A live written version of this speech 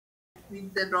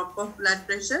with the drop of blood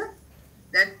pressure,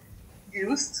 that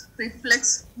gives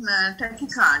reflex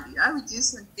tachycardia, which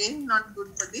is again not good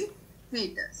for the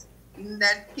fetus. In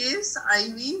that case,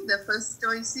 IV, the first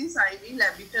choice is IV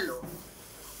labetalol,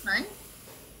 right?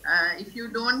 If you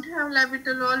don't have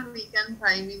labetalol, we can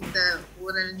try with the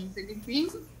oral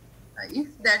nifedipine. If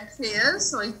that fails,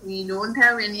 so if we don't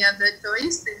have any other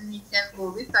choice, then we can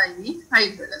go with IV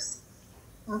hydrolase.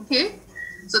 Okay,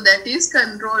 so that is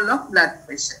control of blood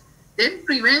pressure. Then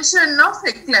prevention of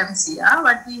eclampsia,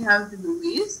 what we have to do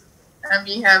is,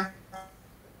 we have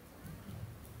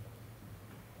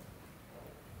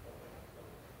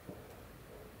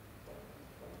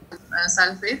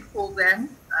sulfate 4 gram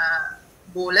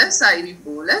bolus, IV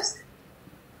bolus,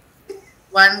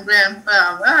 1 gram per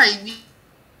hour IV,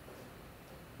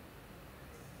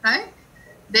 right?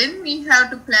 Then we have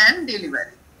to plan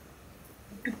delivery.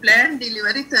 To plan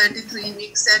delivery 33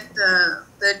 weeks at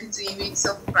 33 weeks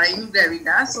of prime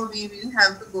gravida, so we will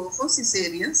have to go for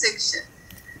cesarean section.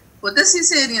 For the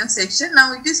cesarean section,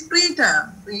 now it is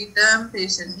preterm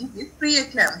patient with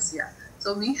preeclampsia.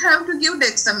 So we have to give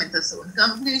dexamethasone.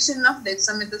 Completion of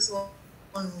dexamethasone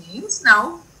means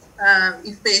now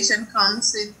if patient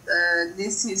comes with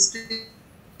this history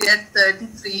at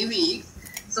 33 weeks,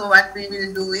 so what we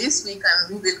will do is we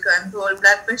will control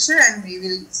blood pressure and we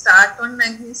will start on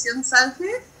magnesium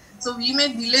sulfate. So we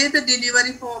may delay the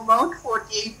delivery for about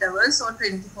 48 hours or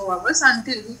 24 hours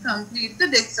until we complete the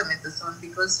dexamethasone,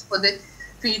 because for the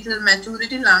fetal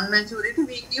maturity, lung maturity,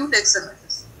 we give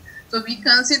dexamethasone. So we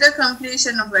consider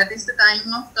completion of what is the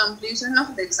time of completion of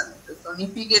dexamethasone.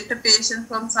 If we get a patient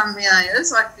from somewhere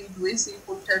else, what we do is we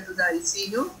put her to the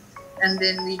ICU and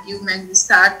then we give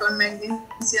start on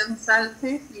magnesium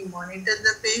sulfate. We monitor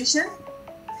the patient.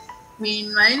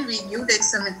 Meanwhile, we give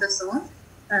dexamethasone.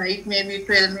 It may be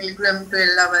 12 milligram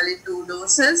 12 hourly 2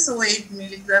 doses, so 8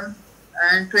 milligram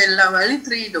 12 hourly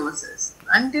 3 doses.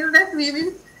 Until that we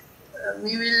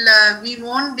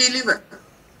won't deliver.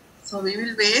 So we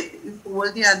will wait if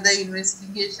all the other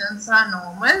investigations are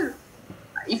normal.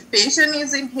 If patient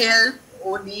is in health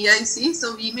or DIC,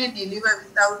 so we may deliver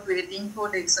without waiting for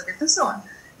dexamethasone.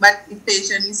 But if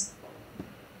patient is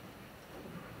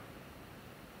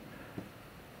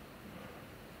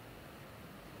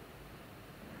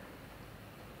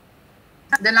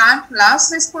the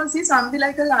last response is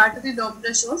umbilical artery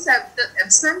Doppler shows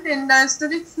absent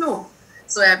endosteric flow.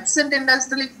 So absent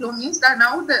endosteric flow means that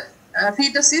now the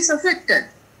fetus is affected.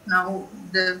 Now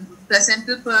the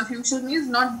placental perfusion is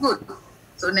not good.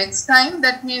 So next time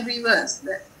that may reverse.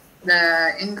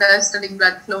 The endosteric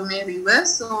blood flow may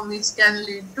reverse, so which can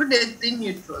lead to death in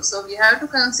utero. So we have to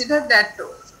consider that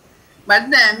also.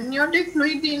 But the amniotic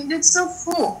fluid index of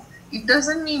 4, it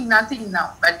doesn't mean nothing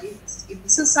now, but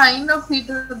it's a sign of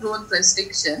fetal growth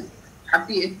restriction.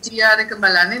 Api HGR එක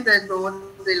බලන්නේ the growth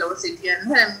velocity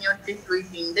and the amniotic fluid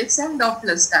index and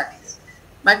Doppler studies.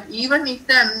 But even if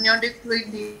the amniotic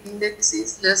fluid index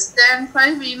is less than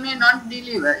 5, we may not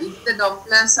deliver if the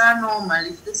Dopplers are normal,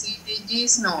 if the CTG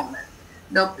is normal.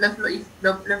 If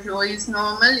Doppler flow is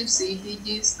normal, if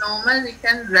CTG is normal, we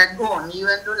can drag on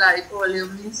even though life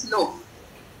volume is low.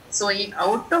 So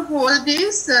out of all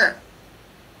these,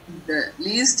 the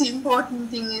least important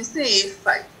thing is the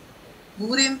A5.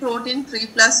 Urine protein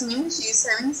 3+ means she is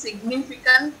having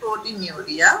significant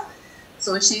proteinuria.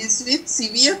 So she is with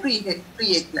severe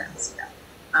preeclampsia.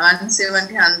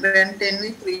 170, 110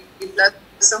 with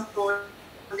 3+ of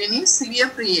protein is severe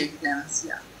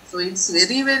preeclampsia. So it's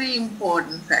very, very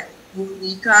important fact.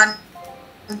 We can't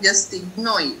just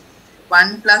ignore it.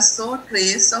 1+ or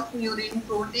trace of urine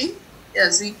protein,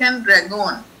 yes, we can drag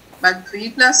on. But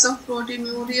 3+ of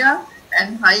proteinuria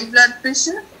and high blood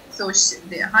pressure, so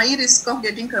the high risk of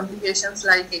getting complications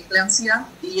like eclampsia,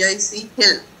 DIC,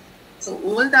 health. So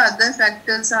all the other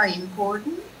factors are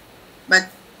important, but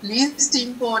least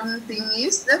important thing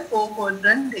is the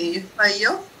 4-quadrant A5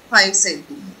 of 5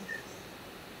 centimeters.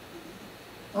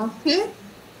 Okay.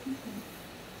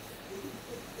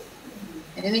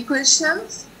 Any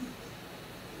questions?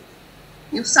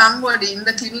 If somebody in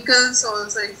the clinicals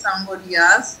also, if somebody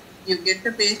asks, you get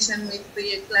a patient with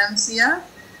preeclampsia,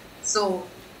 so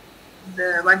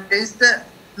what is the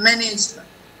management?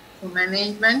 So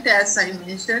management, as I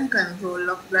mentioned, control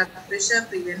of blood pressure,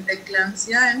 prevent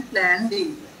eclampsia and plan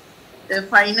delivery. The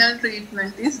final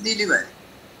treatment is delivery,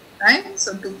 right?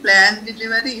 So to plan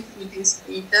delivery, if it is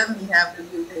preterm, we have to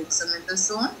give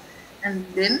dexamethasone and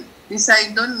then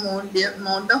decide on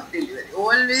mode of delivery.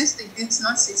 Always it is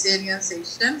not cesarean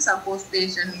section. Suppose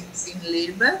patient is in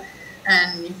labor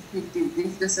and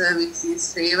if the cervix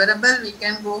is favorable, we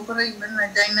can go for even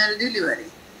vaginal delivery.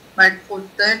 But for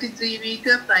 33-week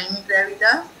primary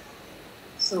gravida,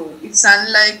 so it's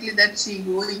unlikely that she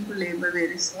go into labor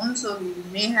very soon. So we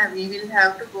will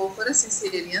have to go for a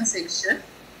cesarean section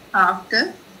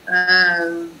after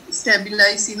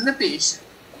stabilizing the patient.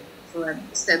 So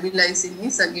stabilizing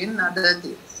is again another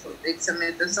thing. So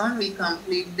dexamethasone, we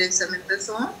complete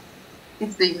dexamethasone.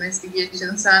 If the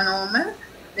investigations are normal,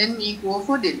 then we go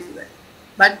for delivery.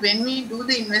 But when we do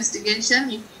the investigation,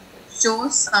 if it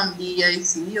shows some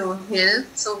DIC or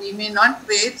health, so we may not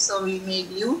wait. So we may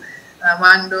give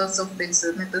 1 dose of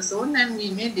dexamethasone and we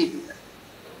may deliver.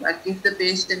 But if the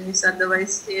patient is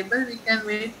otherwise stable, we can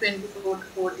wait 24 to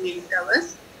 48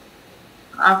 hours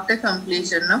after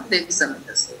completion of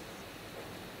dexamethasone.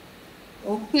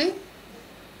 Okay.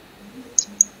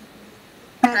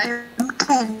 Madam,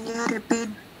 can you repeat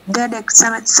the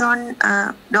dexamethasone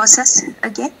doses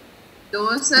again?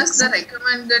 Doses, the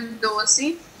recommended dose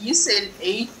is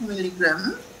 8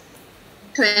 milligram,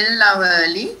 12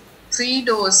 hourly, 3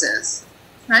 doses.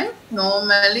 Right?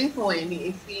 Normally, for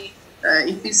any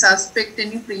if we suspect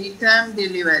any preterm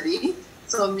delivery,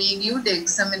 so we give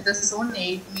dexamethasone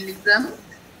 8 milligram,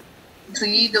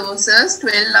 3 doses,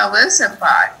 12 hours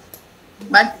apart.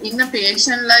 But in a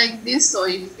patient like this, so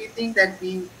if we think that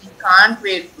we can't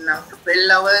wait now,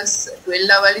 12 hours, 12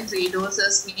 hourly 3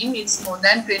 doses mean it's more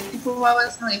than 24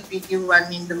 hours now. If we give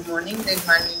one in the morning, then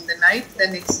one in the night, the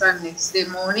next one next day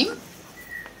morning.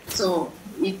 So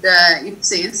it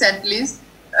says at least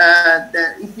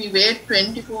if we wait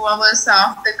 24 hours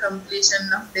after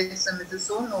completion of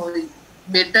dexamethasone, or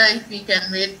better if we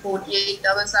can wait 48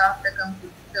 hours after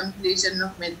completion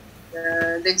of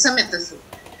dexamethasone.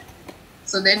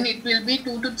 So then it will be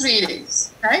 2 to 3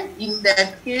 days, right? In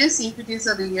that case, if it is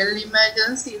a real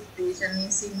emergency, if patient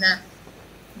is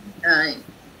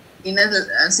in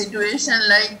a situation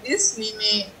like this, we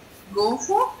may go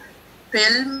for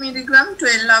 12 milligram,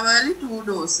 12 hourly, 2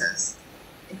 doses.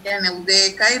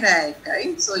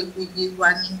 So if we give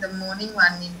one in the morning,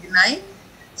 one in the night,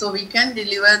 so we can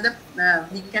deliver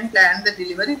we can plan the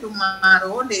delivery tomorrow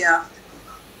or day after.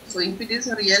 So if it is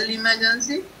a real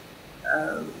emergency,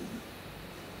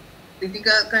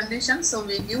 critical condition, so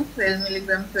we give 12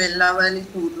 milligram, 12 hourly,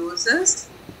 2 doses.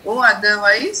 Or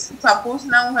otherwise, suppose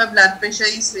now her blood pressure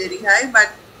is very high,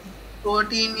 but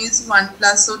protein is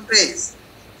 1+ or trace.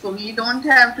 So we don't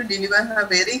have to deliver her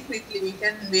very quickly. We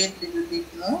can wait a little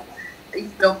bit more.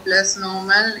 If Doppler's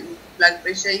normal, if blood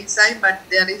pressure is high, but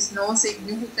there is no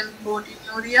significant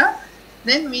proteinuria,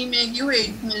 then we may give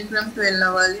 8 milligram, 12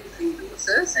 hourly, 3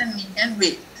 doses, and we can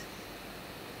wait.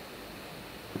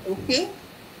 Okay.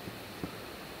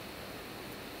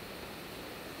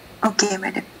 Okay,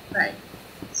 madam. Right.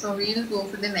 So we'll go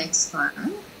for the next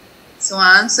one. So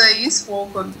answer is 4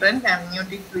 quadrant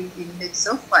amniotic fluid index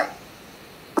of 5.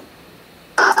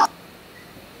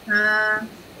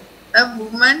 A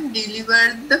woman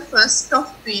delivered the first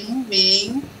of twin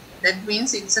weighing, that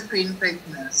means it's a twin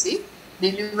pregnancy,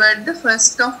 delivered the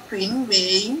first of twin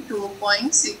weighing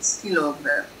 2.6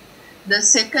 kilogram. The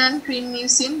second twin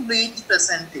is in breech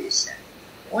presentation.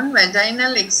 On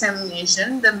vaginal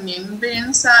examination, the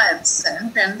membranes are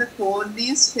absent and the cord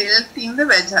is felt in the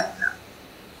vagina,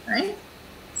 right?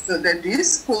 So that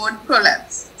is cord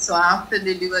prolapse. So after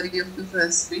delivery of the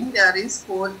first twin, there is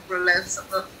cord prolapse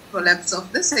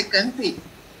of the second twin.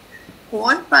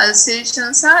 Cord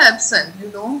pulsations are absent. You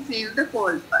don't feel the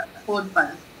cord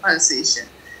pulsation.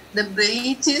 The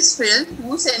breech is felt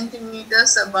 2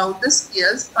 centimeters above the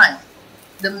skial spine.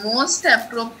 The most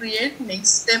appropriate next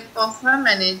step of her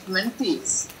management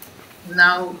is,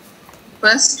 now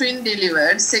first twin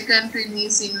delivered, second twin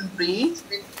is in breech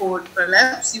with cord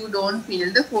prolapse, you don't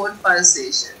feel the cord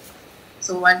pulsation.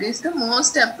 So what is the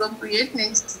most appropriate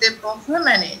next step of her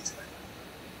management?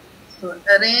 So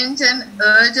arrange an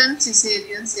urgent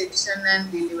cesarean section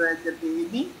and deliver the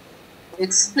baby.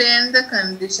 Explain the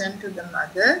condition to the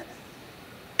mother.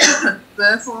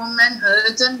 Perform an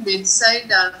urgent bedside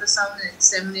ultrasound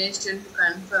examination to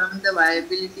confirm the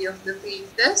viability of the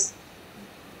fetus.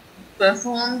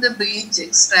 Perform the breech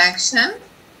extraction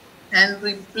and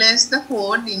replace the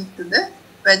cord into the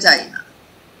vagina.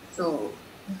 So,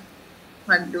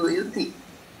 what do you think?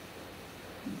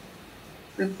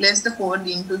 Replace the cord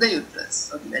into the uterus.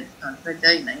 So, that's not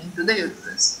vagina, into the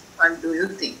uterus. What do you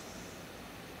think?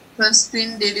 First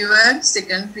twin delivered,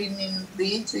 second twin in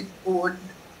breech with cord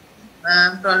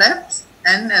prolapse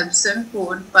and absent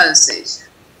cord pulsation.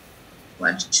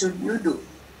 What should you do?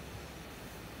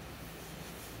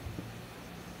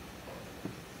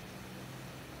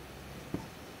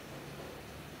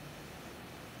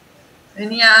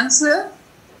 Any answer?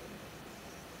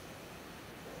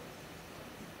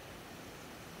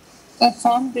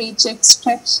 Perform breech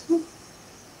extraction.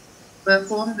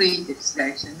 Perform breech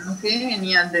extraction. Okay,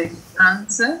 any other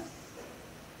answer?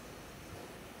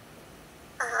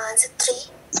 Answer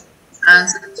 3.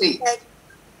 Answer 3.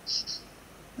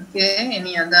 Okay,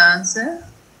 any other answer?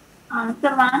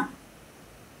 Answer 1.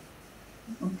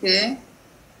 Okay.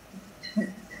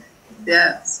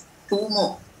 There's 2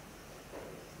 more.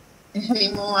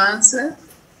 Any more answer?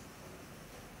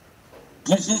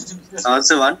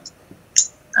 Answer 1.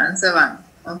 Answer 1.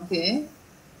 Okay.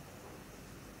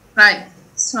 Right.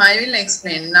 So I will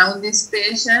explain. Now this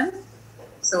patient,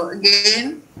 so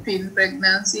again, twin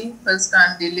pregnancy, first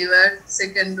undelivered,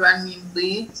 second one in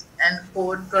breech and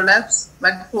cord prolapse,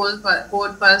 but cord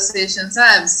pulsations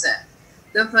are absent.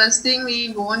 The first thing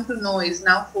we want to know is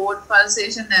now cord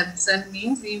pulsation absent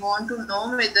means we want to know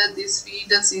whether this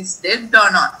fetus is dead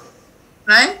or not.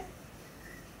 Right?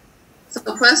 So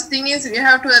the first thing is we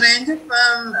have to arrange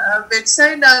a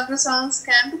bedside ultrasound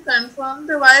scan to confirm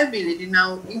the viability.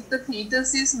 Now, if the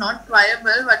fetus is not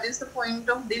viable, what is the point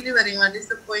of delivering? What is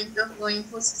the point of going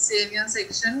for cesarean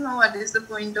section? Or what is the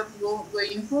point of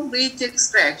going for breech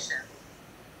extraction?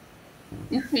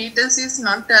 If fetus is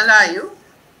not alive,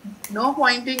 no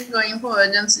point in going for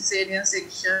urgent cesarean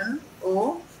section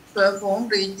or perform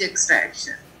breech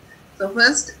extraction. So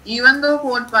first, even though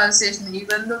cord pulsation,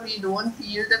 even though we don't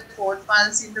feel the cord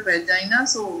pulse in the vagina,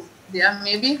 so there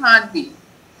may be heartbeat.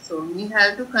 So we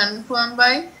have to confirm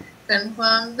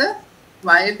the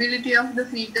viability of the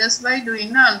fetus by doing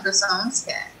an ultrasound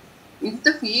scan. If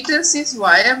the fetus is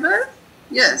viable,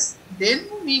 yes, then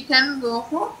we can go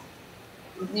for,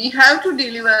 we have to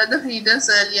deliver the fetus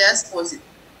early as possible.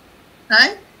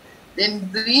 Right? Then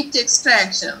breech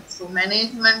extraction. So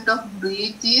management of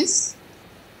breech is,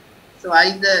 so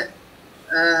either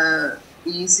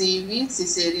ECV,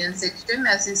 cesarean section,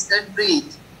 assisted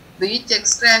breech. Breech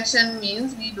extraction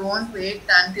means we don't wait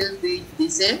until breech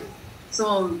descend.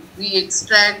 So we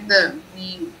extract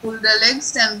we pull the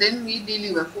legs and then we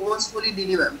deliver, forcefully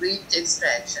deliver, breech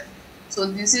extraction. So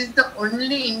this is the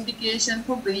only indication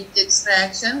for breech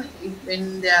extraction.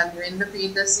 When the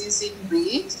fetus is in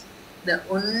breech, the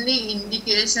only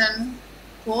indication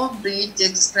for breech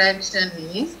extraction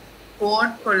is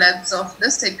cord collapse of the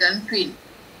second twin,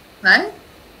 right?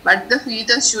 But the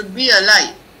fetus should be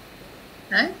alive,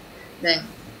 right? Then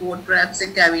cord collapse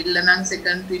cavilla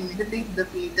second twin, if the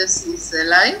fetus is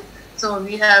alive, so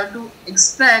we have to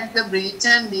extract the breech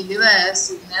and deliver as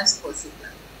soon as possible.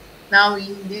 Now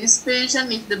in this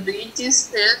patient, if the breech is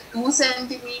felt 2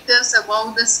 centimeters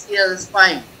above the scale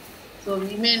spine, so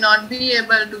we may not be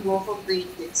able to go for breech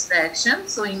extraction.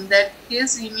 So in that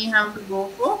case, we may have to go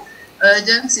for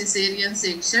urgent cesarean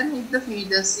section if the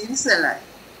fetus is alive.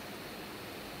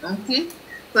 Okay.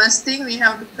 First thing, we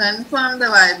have to confirm the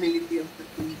viability of the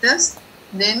fetus.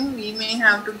 Then we may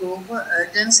have to go for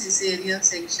urgent cesarean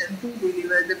section to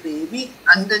deliver the baby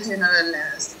under general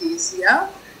anesthesia,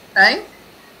 right?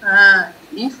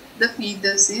 If the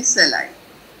fetus is alive.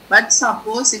 But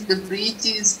suppose if the breech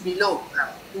is below,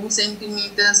 2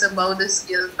 centimeters above the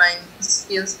scale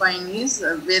spine is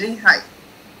very high,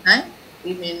 right?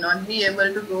 We may not be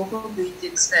able to go for breech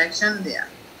extraction there.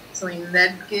 So in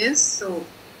that case, so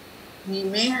we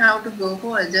may have to go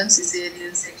for urgent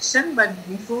cesarean section, but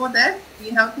before that,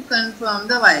 we have to confirm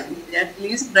the viability, at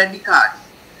least bradycardia.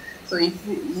 So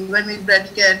even with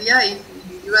bradycardia, if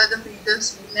we deliver the fetus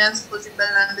soon as possible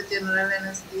under general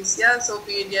anesthesia, so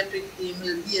pediatric team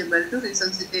will be able to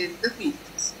resuscitate the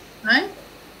fetus, right?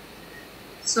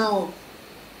 So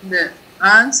the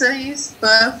answer is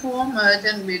perform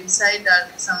urgent bedside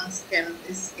ultrasound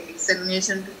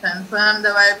examination to confirm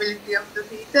the viability of the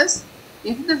fetus.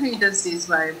 If the fetus is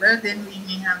viable, then we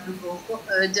may have to go for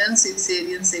urgent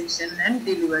cesarean section and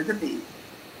deliver the baby.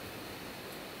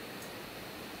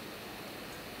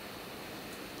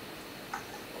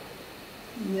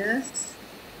 Yes.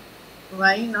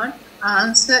 Why not?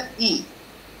 Answer E.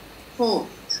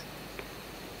 4th.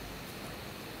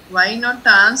 Why not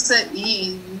answer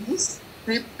E is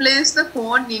replace the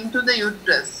cord into the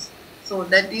uterus. So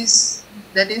that is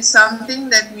something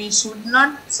that we should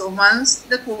not. So once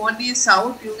the cord is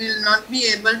out, you will not be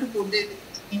able to put it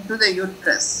into the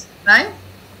uterus, right?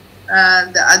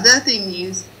 The other thing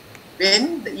is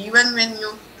even when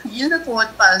you feel the cord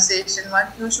pulsation,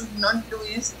 what you should not do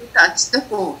is to touch the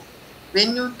cord.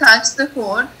 When you touch the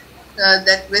cord,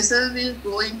 that vessel will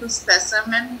go into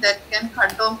spasm and that can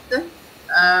cut off the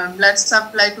blood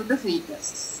supply to the fetus.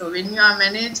 So when you are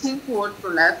managing cord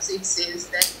prolapse, it says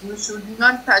that you should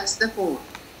not touch the cord.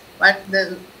 But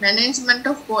the management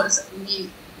of cords,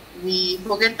 we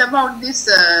forget about this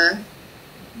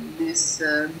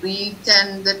breech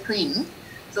and the twin.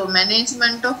 So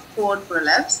management of cord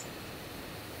prolapse.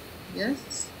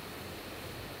 Yes.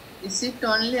 Is it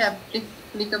only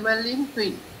applicable in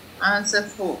twin? Answer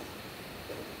 4.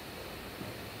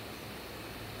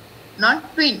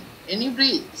 Not twin, any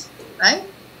breech, right?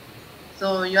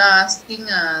 So you are asking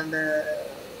the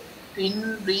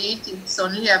twin breech, it's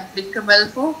only applicable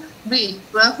for breech.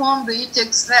 Perform breech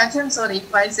extraction. Sorry,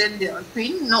 if I said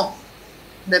twin, no.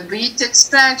 The breech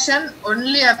extraction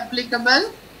only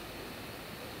applicable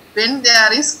when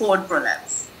there is cord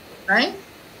prolapse, right?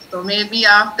 So maybe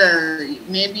after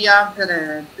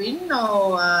a twin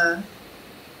or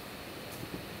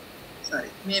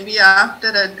maybe after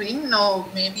a twin or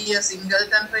maybe a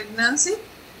singleton pregnancy.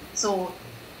 So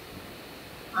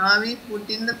are we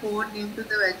putting the cord into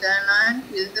the vagina and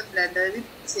fill the bladder with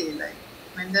saline?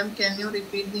 Madam, can you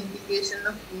repeat the indication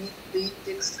of breech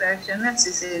extraction and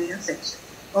cesarean section?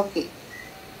 Okay.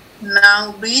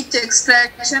 Now breech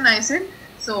extraction, I said.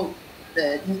 So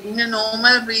in a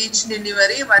normal breech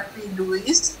delivery, what we do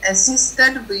is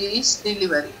assisted breech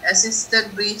delivery.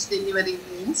 Assisted breech delivery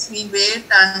means we wait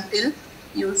until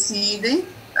you see the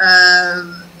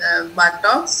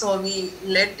buttocks, so we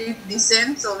let it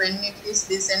descend. So when it is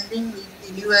descending, we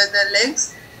deliver the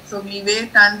legs. So we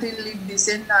wait until it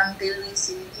descends until we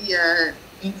see the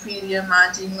inferior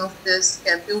margin of the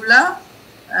scapula,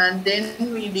 and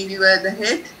then we deliver the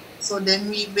head. So then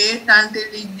we wait until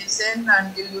it descends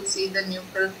until you see the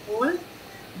neutral fold.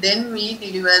 Then we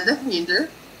deliver the fetal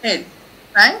head,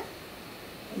 right?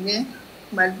 Okay.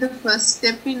 But the first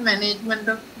step in management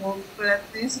of cord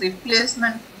prolapse is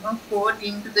replacement of cord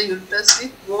into the uterus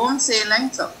with warm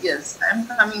saline soap. Yes, I am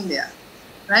coming there,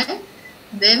 right?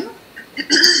 Then,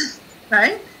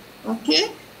 right?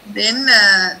 Okay. Then,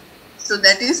 so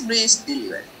that is breech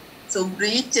delivery. So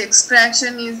breech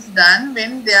extraction is done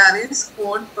when there is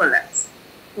cord prolapse.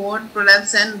 Cord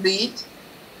prolapse and breech,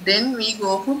 then we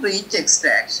go for breech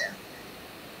extraction.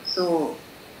 So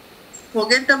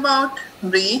forget about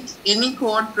breech, any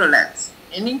cord prolapse.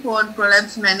 Any cord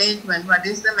prolapse management, what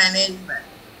is the management?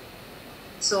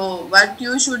 So what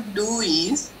you should do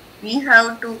is, we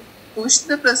have to push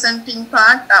the presenting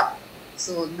part up.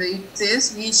 So it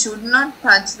says we should not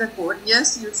touch the cord.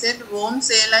 Yes, you said warm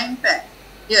saline pack.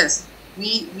 Yes,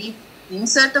 we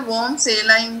insert a warm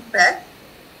saline pack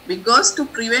because to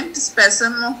prevent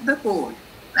spasm of the cord,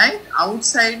 right?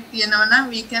 Outside we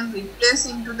can replace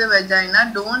into the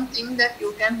vagina. Don't think that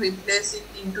you can replace it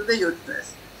into the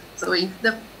uterus. So if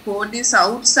the cord is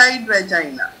outside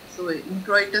vagina, so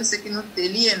introitus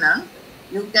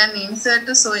you can insert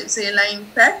a saline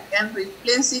pack and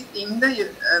replace it in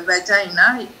the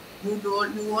vagina. You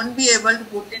won't be able to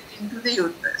put it into the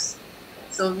uterus.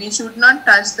 So we should not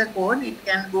touch the cord. It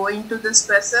can go into the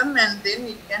spasm and then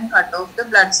it can cut off the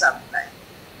blood supply.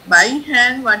 By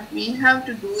hand, what we have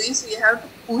to do is we have to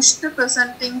push the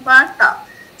presenting part up.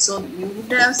 So you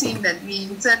would have seen that we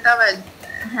insert our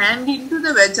hand into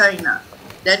the vagina.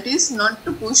 That is not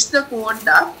to push the cord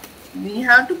up. We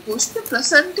have to push the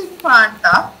presenting part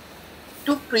up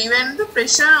to prevent the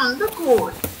pressure on the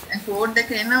cord. And cord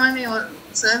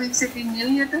cervix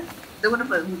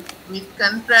with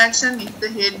contraction, if the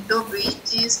head or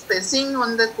breech is pressing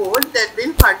on the cord, that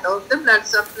will cut off the blood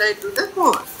supply to the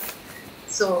cord.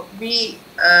 So we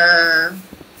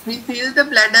fill the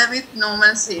bladder with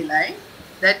normal saline.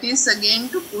 That is again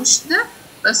to push the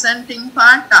presenting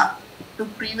part up to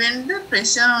prevent the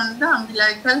pressure on the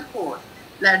umbilical cord.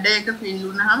 Bladder එක fill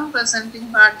වුණාම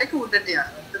presenting part එක උඩට යනවා.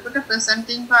 එතකොට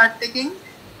presenting part එකෙන්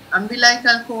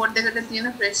umbilical cord එකට තියෙන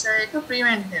pressure එක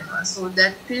prevent වෙනවා. So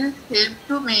that will help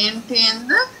to maintain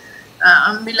the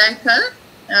umbilical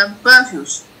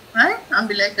perfusion, right?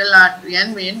 Umbilical artery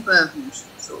and vein perfusion.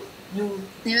 So you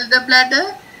fill the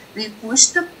bladder, we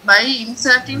push by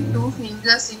inserting 2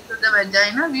 fingers into the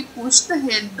vagina, we push the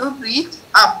head or breech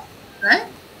up, right?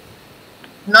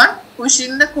 Not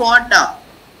pushing the cord up.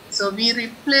 So we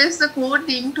replace the cord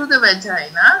into the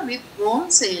vagina with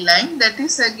warm saline. That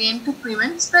is again to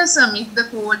prevent spasm. If the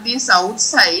cord is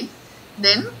outside,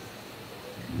 then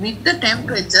with the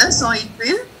temperature, so it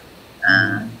will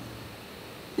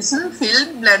isn't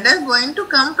filled bladder going to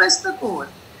compress the cord.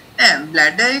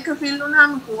 Bladder එක fill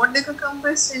වුණාම cord එක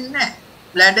compress වෙන්නේ නැහැ.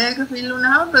 Bladder එක fill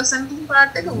වුණාම presenting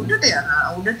part එක උඩට යනවා.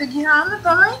 උඩට ගියාම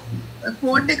තමයි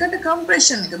cord එකට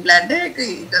compression එක. Bladder එක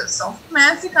soft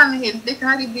mass එක අන්න head එක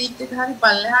හරි breech එක හරි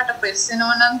පල්ලෙහාට press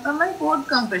වෙනවා නම් තමයි cord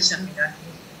compression එකක්.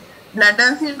 Bladder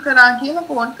fill කරා කියලා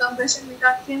cord compression එකක්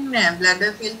වෙන්නේ නැහැ.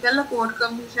 Bladder fill කරලා cord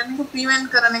compression එක prevent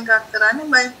කරන එකක්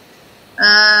කරන්නේ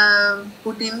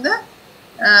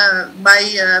by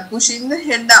pushing the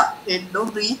head up, head or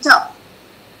breech up,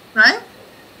 right?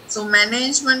 So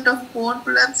management of cord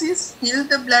prolapse is fill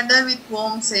the bladder with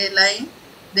warm saline.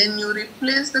 Then you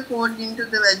replace the cord into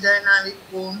the vagina with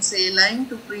warm saline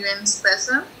to prevent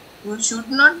spasm. You should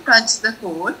not touch the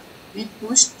cord. We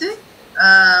push the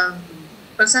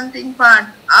presenting part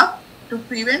up to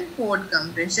prevent cord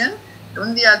compression.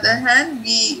 On the other hand,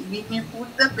 we may put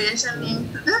the patient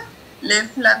into the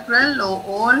left lateral or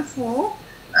all four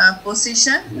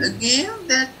position again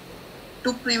that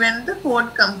to prevent the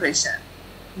cord compression.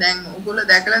 Then ඔගොල්ලෝ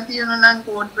දැකලා තියෙනවා නම්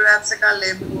cord prolapse එක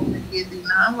labor room එකේදී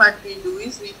නම් what we do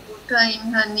is we put her in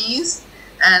her knees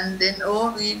and then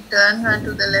we turn her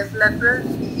to the left lateral,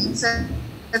 we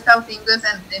insert our fingers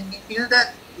and then we fill the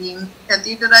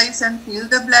catheterize and fill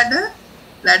the bladder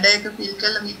එක fill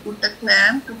කරලා we put a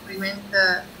clamp to prevent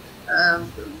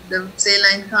the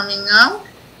saline coming out.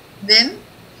 Then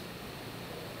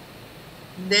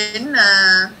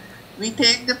we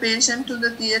take the patient to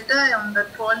the theatre on the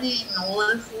trolley in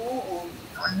all four or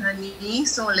on her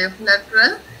knees or left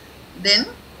lateral. Then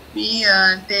we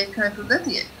take her to the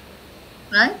theatre,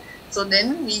 right? So then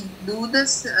we do the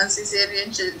cesarean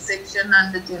section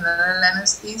under general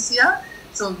anesthesia.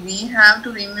 So we have to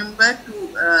remember to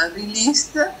release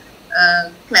the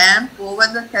clamp over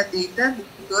the catheter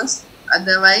because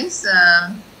otherwise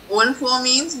all four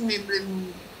means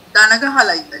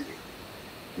දනගහලා ඉඳලා.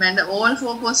 And all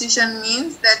four position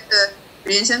means that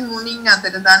patient moving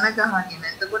අතර දන ගහගෙන.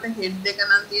 එතකොට head එක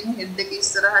නම් තියෙන head එක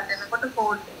ඉස්සරහට එනකොට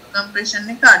cord compression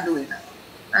එක අඩු වෙනවා.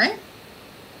 Right?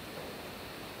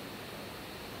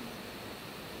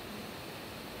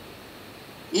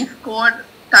 If cord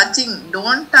touching,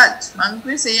 don't touch. මං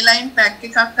කිව්වේ saline pack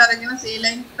එකක් අරගෙන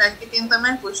saline pack එකෙන්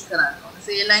තමයි push කරන්න ඕනේ.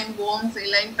 Saline warm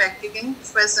saline pack එකෙන්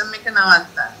spasm එක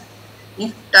නවත්තන්න.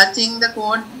 If touching the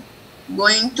cord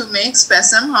going to make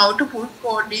spasm, how to put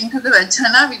cord into the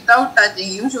vagina without touching.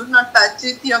 You should not touch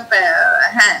with your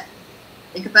hand.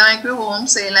 එක තමයි කිව්වේ warm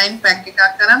saline pack එකක්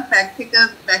කරන් pack එක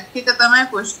තමයි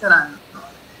push කරන්න.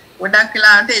 ගොඩක්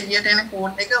වෙලාවට එළියට එන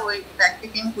cord එක ওই pack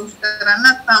එකෙන් push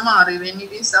කරන්නත් තමයි. When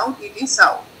it is out, it is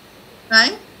out.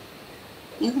 Right?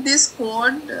 If this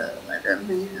cord,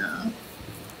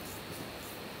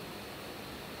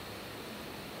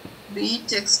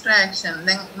 breech extraction,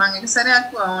 then not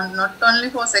only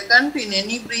for second pin,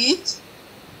 any breech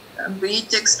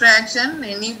extraction,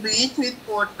 any breech with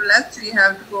cord prolapse, we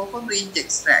have to go for breech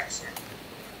extraction.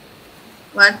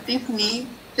 What if knee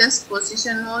chest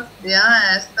position was there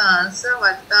as the answer?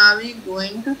 What are we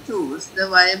going to choose? The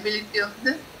viability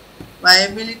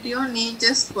of knee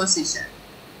chest position.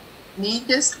 Knee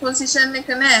chest position එක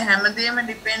නෑ හැමදේම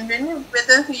depend වෙන්නේ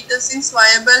whether fetus is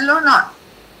viable or not.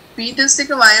 Fetus එක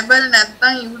viable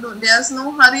නැත්නම් there's no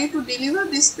hurry to deliver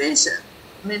this patient.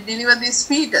 Deliver this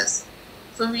fetus.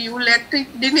 So you let it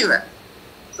deliver.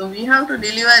 So we have to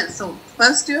deliver. So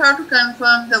first you have to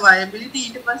confirm the viability.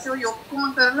 ඊට පස්සේ ඔය ඔක්කොම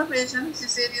කරලා patient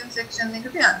cesarean section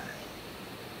එකට යන්න.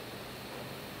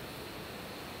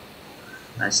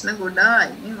 ප්‍රශ්න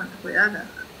ගොඩායි නේ මට හොයාගන්න.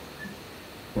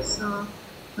 So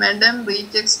madam,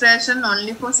 breech extraction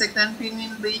only for second pin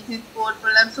in breech with cord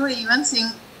prolapse or even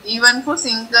for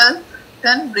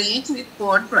singleton breech with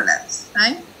cord prolapse,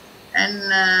 right? And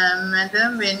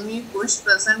madam, when we push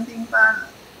presenting part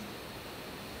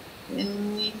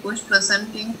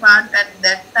at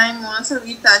that time also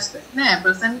we touch the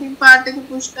presenting part එක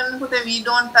push කරනකොට we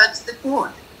don't touch the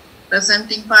cord.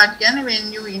 Presenting part කියන්නේ when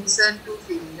you insert two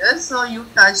fingers, so you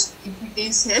touch. If it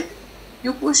is head,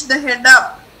 you push the head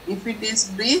up. If it is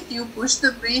breech, you push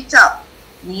the breech up.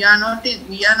 We are not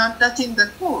touching the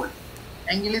cord.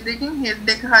 Angle taking head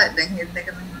එක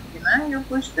you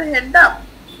push the head up.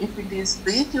 If it is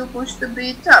breech, you push the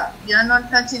breech up. We are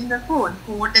not touching the cord.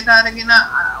 Cord එක අරගෙන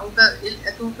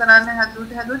අතු කරන්න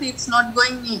හැදුවට it's not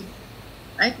going in.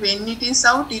 Right? When it is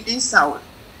out, it is out.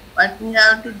 What we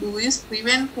have to do is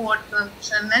prevent cord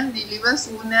compression and deliver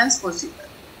soon as possible.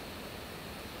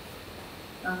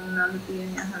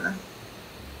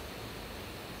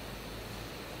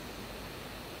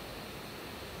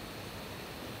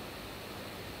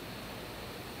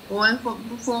 All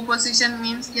four position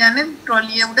means කියන්නේ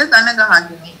trolley උඩ දන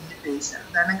ගහගෙන ඉන්න patient.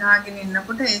 දන ගහගෙන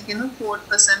ඉන්නකොට ඒකෙනු cord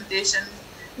presentation,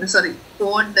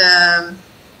 cord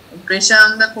pressure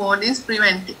on the cord is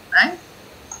prevented, right?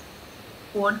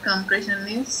 Cord compression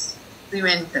is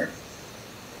prevented.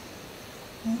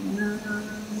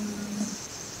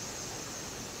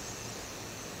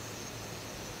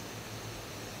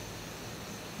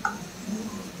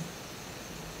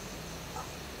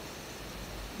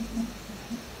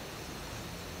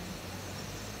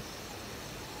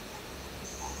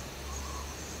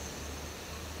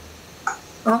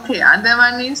 Okay, other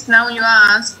one is now you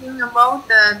are asking about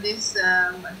this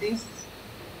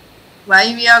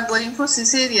why we are going for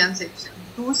cesarean section.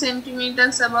 2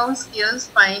 centimeters above scale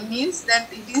spine means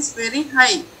that it is very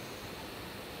high.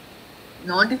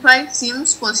 Notified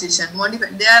Sims position.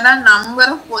 There are number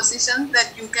of positions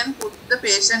that you can put the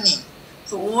patient in.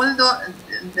 So although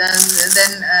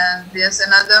then there's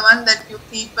another one that you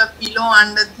keep a pillow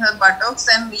under the buttocks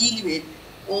and elevate.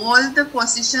 All the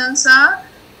positions are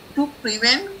to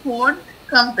prevent cord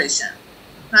compression,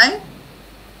 right?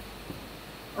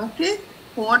 Okay,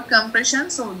 cord compression.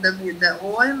 So the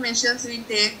all measures we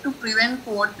take to prevent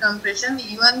cord compression,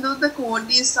 even though the cord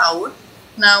is out.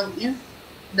 Now, if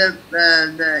the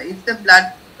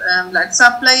blood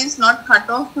supply is not cut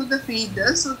off to the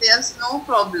fetus, so there's no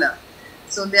problem.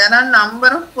 So there are number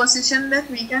of positions that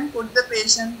we can put the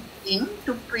patient in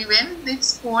to prevent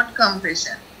this cord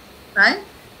compression, right?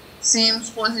 Seams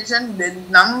position, the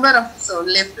number of, so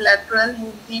left lateral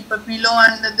you keep a pillow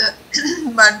under the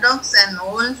buttocks, and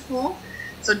also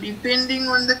so depending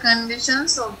on the condition,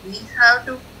 so we have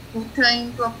to put her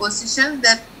into a position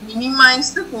that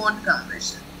minimize the cord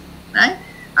compression, right?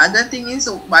 Other thing is,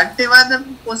 whatever the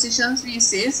positions we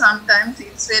say, sometimes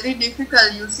it's very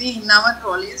difficult. You see in our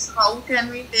trolleys, how can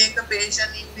we take a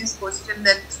patient in this position,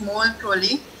 that small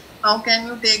trolley? How can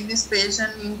you take this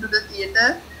patient into the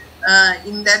theatre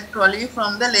in that trolley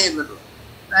from the labor room,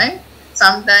 right?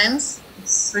 Sometimes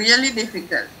it's really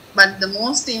difficult. But the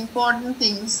most important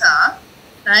things are,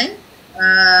 right,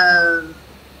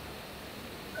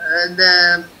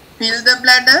 the fill the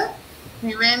bladder,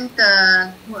 prevent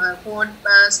cord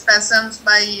spasms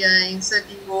by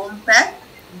inserting warm pack.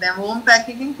 The warm pack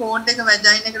එකකින් cord එක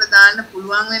vagina එකට දාන්න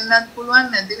පුළුවන් වෙන්නත්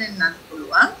පුළුවන්, නැති වෙන්නත්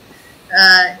පුළුවන්.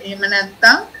 එහෙම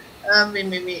නැත්නම්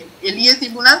මේ එළිය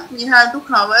තිබුණත් we have to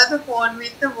cover the cord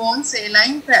with the warm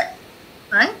saline pack,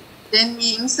 right? Then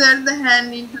we insert the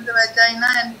hand into the vagina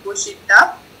and push it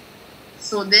up.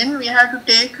 So then we have to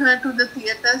take her to the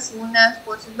theatre as soon as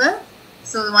possible.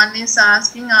 So one is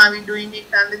asking, are we doing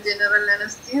it under general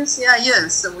anesthesia?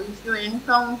 Yes. So if you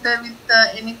encounter with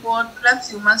any cord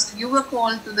collapse, you must give a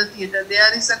call to the theatre.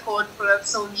 There is a cord collapse,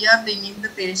 so we are bringing the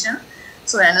patient.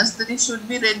 So anesthetist should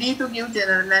be ready to give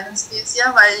general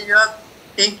anesthesia while you are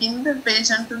taking the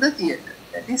patient to the theatre.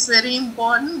 That is very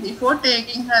important. Before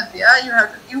taking her there, you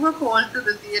have to give a call to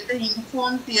the theatre,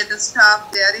 inform theatre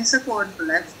staff there is a cord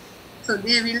collapse. So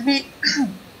they will be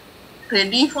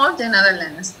ready for general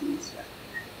anesthesia.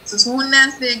 So soon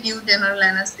as they give general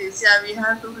anesthesia, we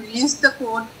have to release the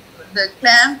cord, the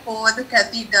clamp over the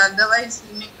catheter. Otherwise,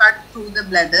 we may cut through the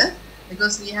bladder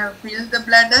because we have filled the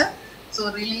bladder.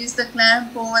 So release the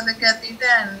clamp over the catheter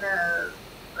and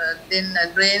then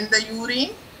drain the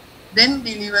urine. Then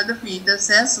deliver the fetus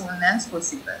as soon as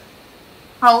possible.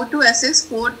 How to assess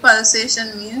cord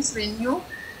pulsation means when you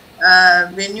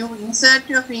insert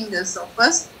your fingers. So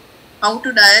first, how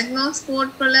to diagnose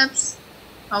cord collapse?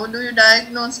 How do you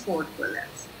diagnose cord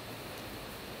collapse?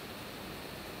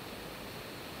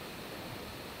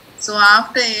 So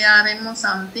after ARM or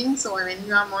something, so when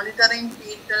you are monitoring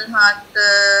fetal heart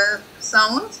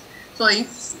sounds, so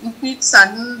if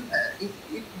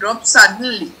it drops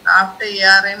suddenly after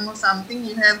ARM or something,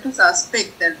 you have to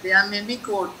suspect that there may be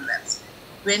cord collapse.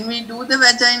 When we do the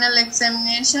vaginal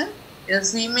examination,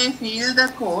 yes, we may feel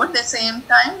the cord at the same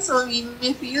time, so we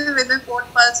may feel whether cord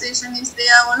pulsation is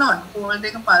there or not. Cord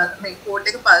එක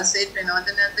pulsate වෙනවද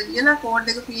නැද්ද කියලා cord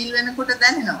එක feel වෙනකොට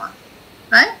දැනෙනවා,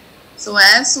 right? So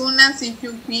as soon as if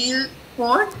you feel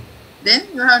cord, then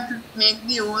you have to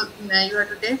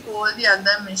take all the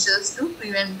other measures to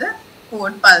prevent the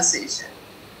cord pulsation.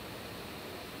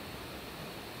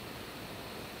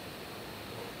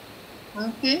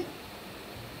 Okay.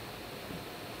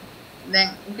 දැන්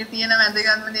ඉතින් තියෙන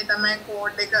වැදගත්ම දේ තමයි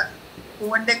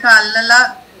කෝඩ් එක අල්ලලා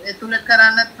එතුලට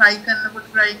කරන්න try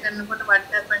කරනකොට what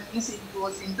happens is it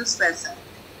goes into spasm.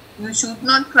 You should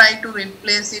not try to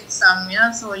replace it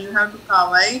somewhere, so you have to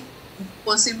cover it. If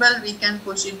possible, we can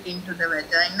push it into the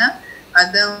vagina.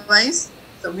 Otherwise,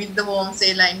 so with the warm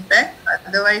saline pack,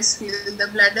 otherwise fill the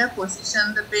bladder,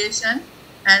 position the patient,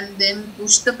 and then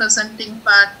push the presenting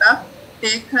part up,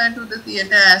 take her to the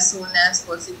theatre as soon as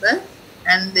possible,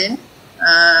 and then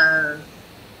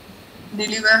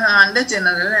deliver her under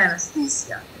general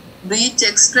anesthesia. Breech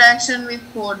extraction with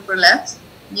cord prolapse.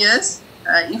 Yes,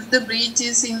 if the breech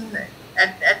is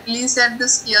at least at the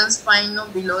scale spine or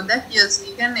below that, yes,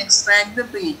 we can extract the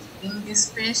breech. In this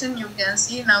patient, you can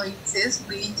see now it says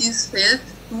breech is felt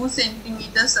 2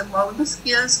 centimeters above the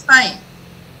scale spine.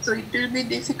 So it will be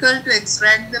difficult to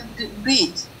extract the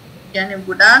breech.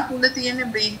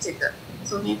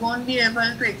 So we won't be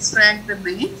able to extract the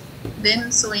breech.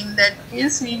 Then, so in that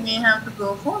case, we may have to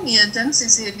go for neonatal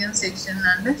cesarean section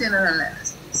under general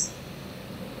anesthesia.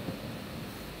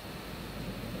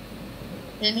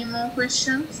 Any more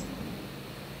questions?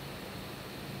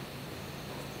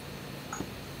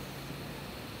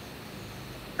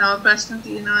 Our question,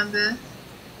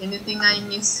 anything I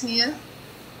miss here?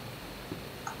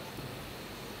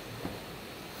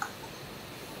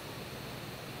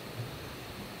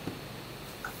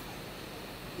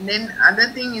 Then other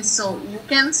thing is, so you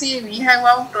can see we have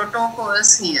our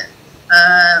protocols here.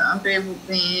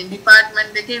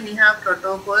 Department we have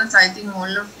protocols. I think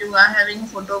all of you are having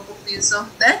photocopies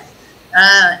of that.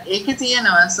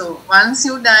 So once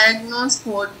you diagnose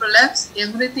cord prolapse,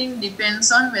 everything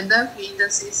depends on whether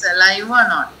fetus is alive or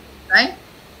not, right?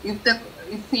 If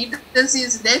fetus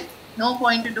is dead, no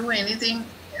point to do anything,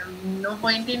 no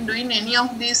point in doing any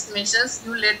of these measures.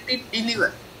 You let it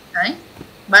deliver, right?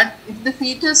 But if the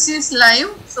fetus is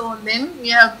live, so then we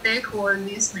have to take all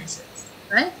these measures,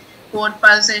 right? Cord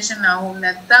pulsation now,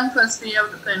 first we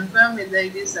have to confirm whether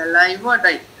it is alive or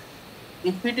dead.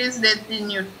 If it is death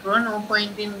in utero, no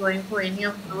point in going for any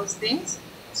of those things.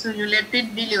 So you let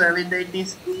it deliver, whether it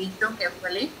is breech or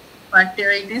cephalic,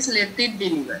 whatever it is, let it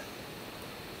deliver.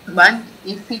 But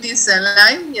if it is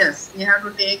alive, yes, we have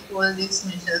to take all these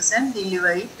measures and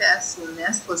deliver it as soon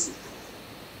as possible.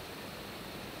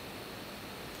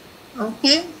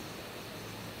 Okay.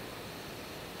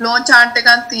 Flow chart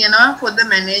for the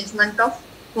management of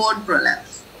cord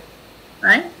prolapse,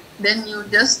 right? Then you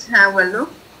just have a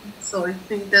look. So if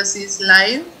fetus is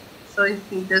live, so if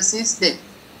fetus is dead.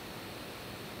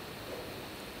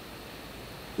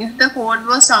 If the cord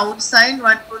was outside,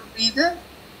 what would be the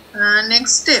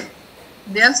next step?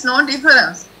 There's no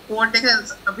difference. Cord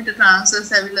transfers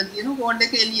cord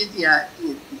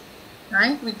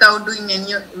right? Without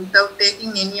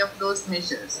taking any of those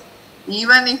measures.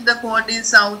 Even if the cord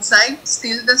is outside,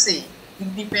 still the same.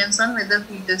 It depends on whether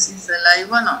fetus is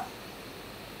alive or not.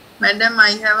 Madam,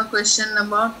 I have a question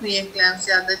about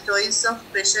preeclampsia. The choice of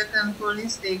pressure control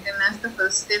is taken as the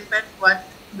first step. At what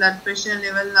blood pressure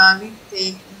level are we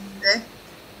taking that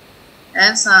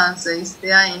as answer? Is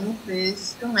there any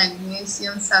place to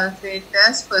magnesium sulfate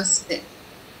as first step?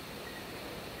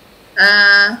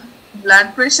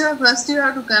 Blood pressure, first you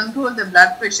have to control the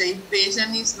blood pressure. If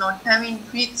patient is not having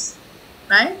fits,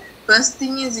 right? First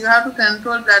thing is you have to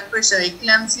control blood pressure.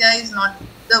 Eclampsia is not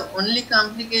the only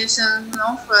complication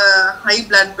of high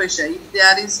blood pressure. If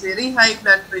there is very high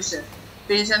blood pressure,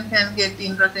 patient can get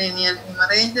intracranial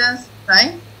hemorrhages,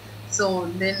 right? So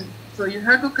you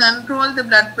have to control the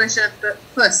blood pressure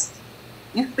first.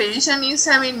 If patient is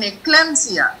having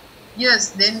eclampsia, yes,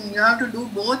 then you have to do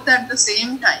both at the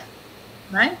same time,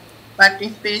 right? But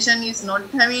if patient is not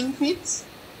having fits,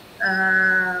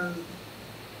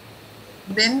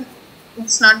 then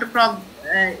it's not a problem.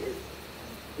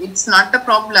 It's not a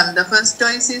problem. The first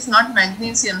choice is not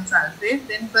magnesium sulfate.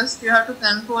 Then first you have to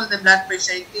control the blood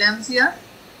pressure. Eclampsia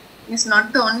is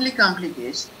not the only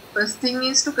complication. First thing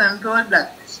is to control blood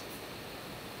pressure.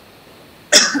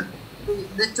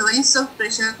 The choice of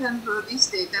pressure control is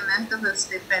taken as the first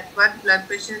step. At what blood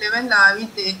pressure level are we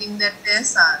taking that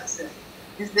as answer?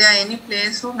 Is there any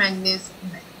place for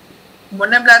magnesium?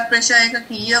 Blood pressure is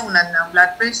clear.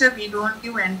 Blood pressure, we don't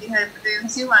give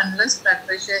antihypertensive unless blood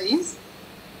pressure is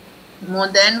more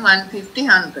than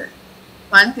 150/100.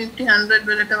 150/100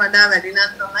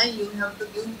 you have to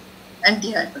give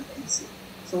antihypertensive.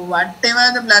 So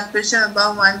whatever the blood pressure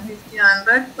above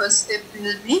 150/100, first step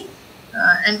will be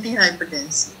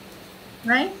antihypertensive,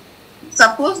 right?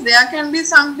 Suppose there can be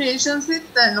some patients with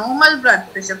normal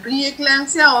blood pressure.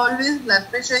 Pre-eclampsia, always blood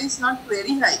pressure is not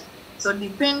very high. So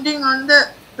depending on the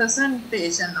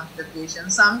presentation of the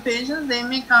patient, some patients they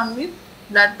may come with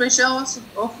blood pressure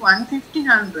of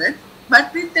 150/100,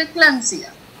 but with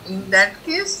eclampsia. In that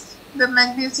case, the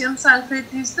magnesium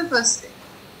sulfate is the first step.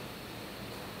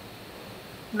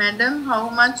 Madam, how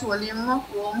much volume of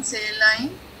warm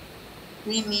saline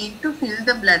we need to fill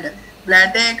the bladder?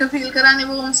 Bladder එක fill කරන්නේ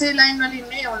warm saline වලින්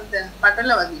නේ on then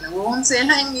පටලවා දින. Warm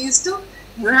saline means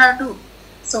you have to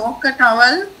soak a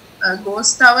towel, a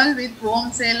gauze towel with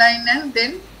warm saline and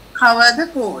then cover the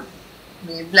cord.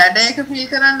 මේ bladder එක fill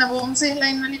කරන්න warm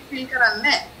saline වලින් fill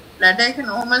කරන්නේ. Bladder එක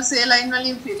normal saline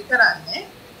වලින් fill කරන්නේ.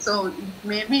 So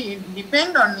it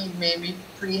depend on it, maybe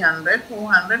 300,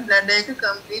 400 bladder එක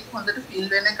complete හොඳට fill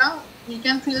වෙනකම් he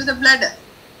can fill the bladder,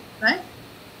 right?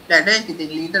 Bladder එක ඉතින්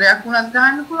ලීටරයක් වුණත්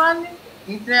ගන්න පුළුවන් නේ.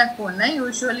 ලීටරයක් වුණා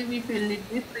usually we fill it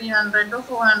with 300 or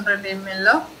 400 ml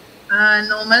of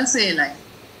normal saline.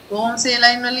 Warm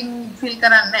saline වලින් fill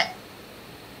කරන්නේ නැහැ.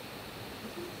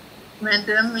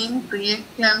 Madam, in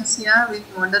preeclampsia with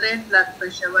moderate blood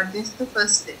pressure, what is the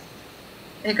first step?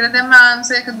 එකට තමයි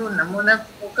ආන්සර් එක දුන්නා.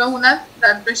 මොක වුණත්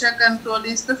blood pressure control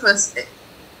is the first step.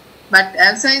 But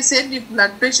as I said, if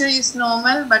blood pressure is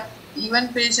normal, but even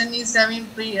patient is having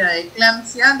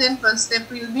preeclampsia, then first step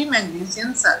will be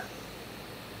magnesium sulfate.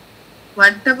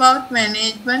 What about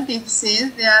management if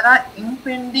says there are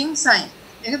impending signs?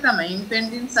 ඒක තමයි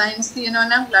impending signs තියෙනවා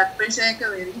නම් blood pressure එක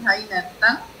very high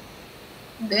නැත්නම්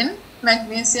then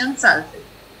magnesium sulfate.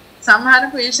 Some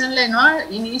patient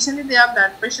initially their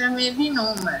blood pressure may be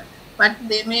normal, but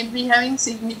they may be having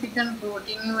significant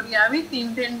proteinuria with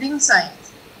impending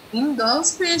signs. In those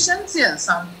patients, yes,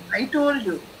 I told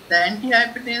you, the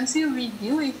antihypertensive we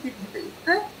give if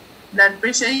the blood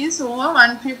pressure is over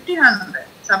 150/100.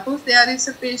 Suppose there is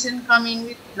a patient coming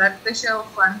with blood pressure of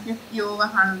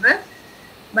 150/100,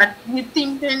 but with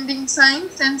impending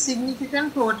signs and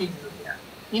significant proteinuria.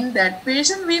 In that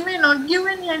patient, we may not give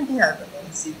any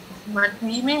antihypertensive, but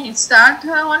we may start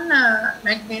her on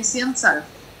magnesium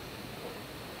sulfate.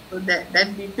 So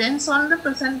that depends on the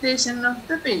presentation of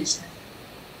the patient.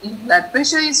 If blood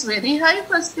pressure is very high,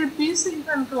 first step is in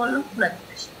control of blood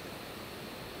pressure.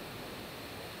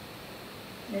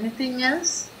 Anything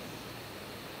else?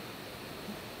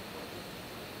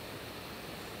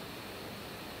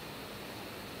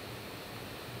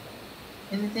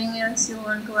 Anything else you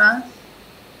want to ask?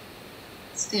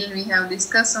 Still we have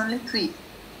discussed only 3.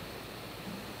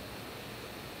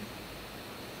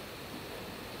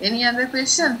 Any other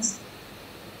questions?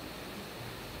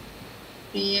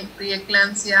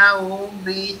 Preeclampsia or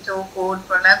breech or cord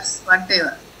prolapse,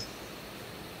 whatever.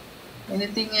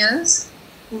 Anything else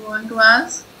you want to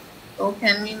ask? Or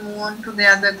can we move on to the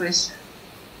other question?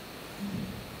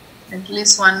 At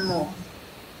least one more.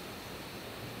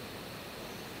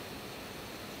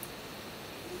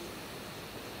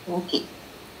 Okay.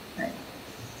 Right.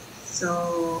 So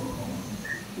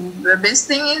the best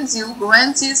thing is you go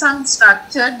and see some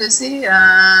structured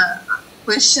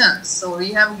questions. So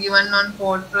we have given on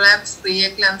cord prolapse,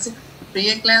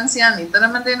 preeclampsia,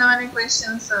 නිතරම දෙනවනේ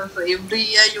questions. So every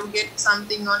year you get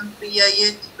something on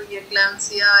pre-IH,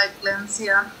 preeclampsia,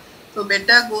 eclampsia. So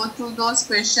better go through those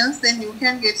questions, then you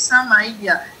can get some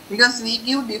idea, because we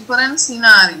give different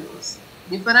scenarios,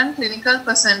 different clinical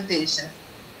presentation.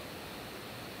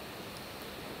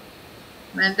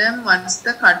 Madam, what's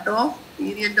the cutoff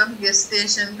period of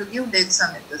gestation to give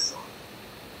dexamethasone?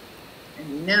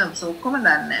 So,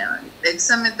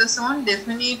 dexamethasone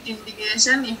definite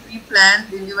indication if we plan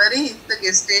delivery if the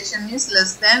gestation is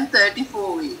less than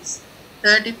 34 weeks.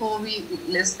 34 weeks,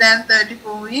 less than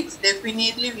 34 weeks,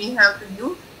 definitely we have to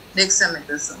give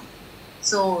dexamethasone.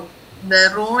 So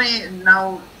the raw,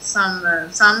 now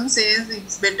some says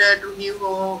it's better to give,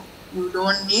 or you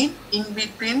don't need, in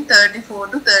between 34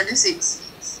 to 36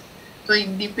 weeks. So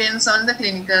it depends on the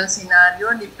clinical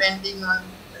scenario, depending on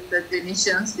the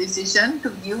clinician's decision to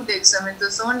give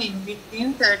dexamethasone in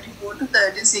between 34 to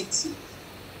 36 weeks.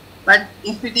 But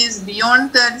if it is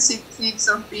beyond 36 weeks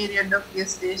of period of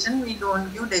gestation, we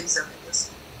don't give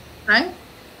dexamethasone, right?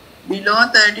 Below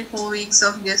 34 weeks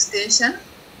of gestation,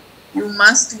 you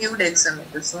must give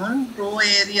dexamethasone. Raw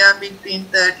area between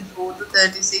 34 to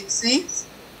 36 weeks.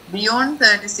 Beyond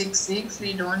 36 weeks,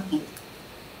 we don't give.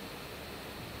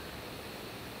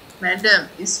 Madam,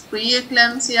 is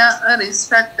preeclampsia a risk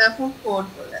factor for cord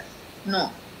prolapse?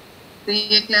 No.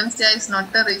 Preeclampsia is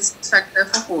not a risk factor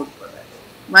for cord prolapse.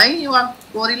 Why you are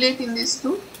correlating these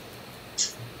two?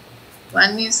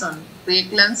 One is on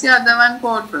preeclampsia, other one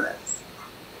cord prolapse.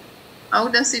 How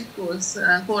does it cause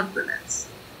cord prolapse?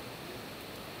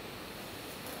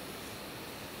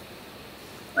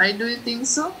 Why do you think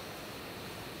so?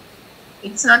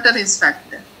 It's not a risk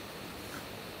factor.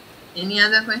 Any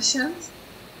other questions?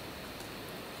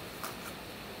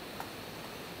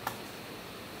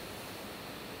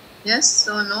 Yes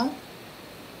or no?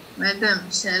 Madam,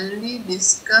 shall we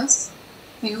discuss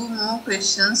few more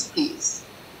questions, please?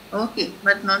 Okay,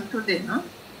 but not today, no?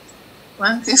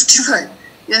 1:55.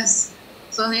 Yes.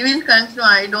 So we will continue.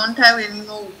 I don't have any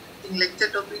more lecture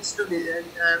topics to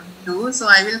do. So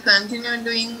I will continue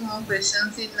doing more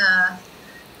questions in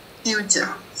future.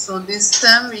 So this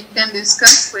time we can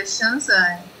discuss questions,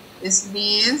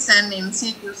 SBAs and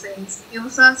MCQs.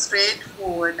 MCQs are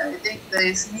straightforward. I think the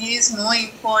SBA is more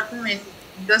important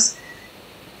because,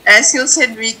 as you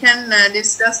said, we can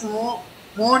discuss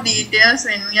more details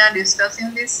when we are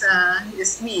discussing this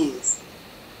SBAs,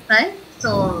 right?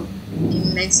 So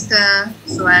in next,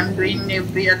 so I am doing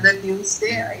every other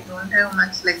Tuesday. I don't have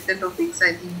much lecture topics.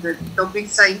 I think the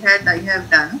topics I have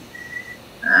done.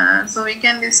 So we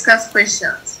can discuss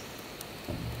questions.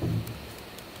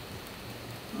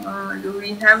 Do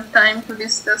we have time to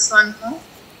discuss one more?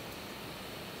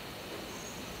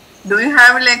 Do you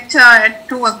have a lecture at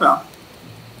 2 o'clock?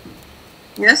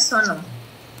 Yes or no?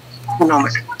 No,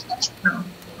 madam. No.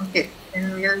 Okay.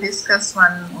 Then we'll discuss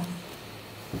one more.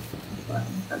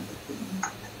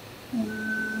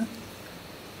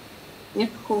 If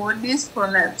cord is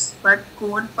collapsed but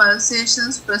cord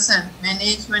pulsations present,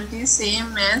 management is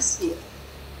same as here.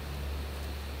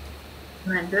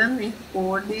 Madam, if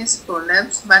cord is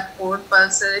collapsed but cord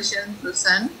pulsations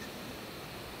present,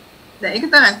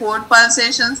 the cord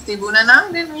pulsations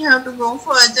තිබුණා, then we have to go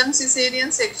for urgent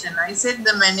cesarean section. I said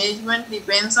the management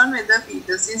depends on whether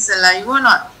fetus is alive or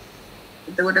not.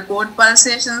 එතකොට cord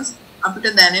pulsations අපිට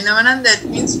දැනෙනවා නම් that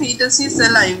means fetus is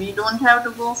alive. We don't have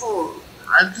to go for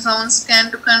ultrasound scan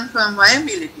to confirm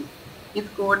viability. If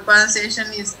cord pulsation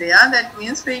is there, that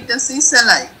means fetus is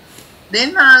alive.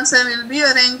 Then answer will be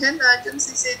arrange an urgent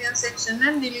cesarean section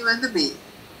and deliver the baby.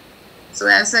 So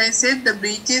as I said, the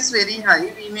breech is very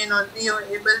high. We may not be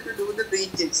able to do the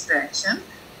breech extraction.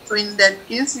 So in that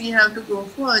case, we have to go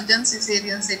for urgent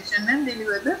cesarean section and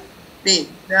deliver the baby.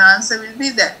 The answer will be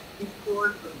that if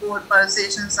cord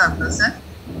pulsations are present.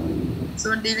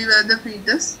 So deliver the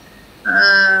fetus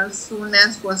soon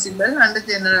as possible under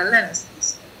general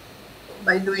anesthesia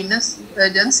by doing a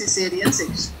urgent cesarean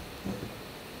section.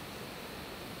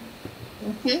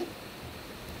 Okay.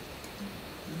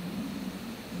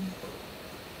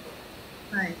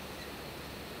 Right.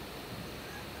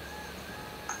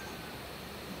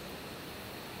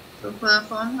 So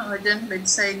perform urgent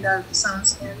bedside ultrasound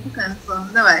scan to confirm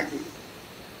the viability.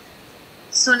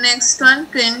 So next one,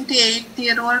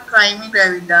 28-year-old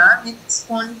primigravida with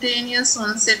spontaneous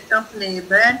onset of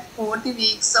labor at 40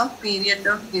 weeks of period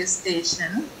of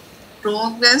gestation,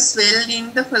 progress well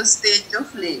in the first stage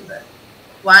of labor.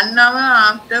 1 hour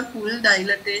after full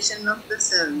dilatation of the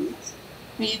cervix,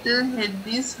 fetal head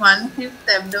is 1/5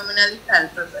 abdominally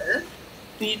palpable.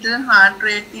 Fetal heart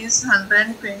rate is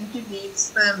 120 beats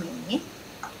per minute.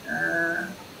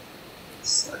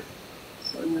 So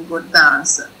you got the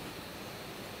answer.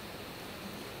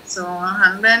 So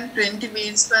 120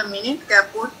 beats per minute,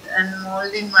 caput and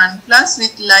mold in 1+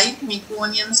 with light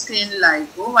meconium stain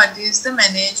lipo. What is the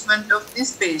management of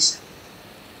this patient?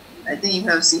 I think you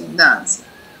have seen the answer.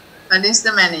 What is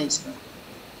the management?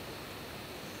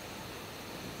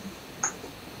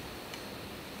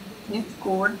 If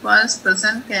cord pulse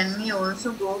present, can we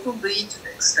also go for breech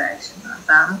extraction?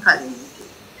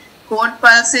 Cord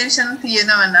pulsation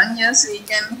තියෙනවා නම්, yes, we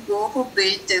can go for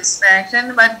breech extraction,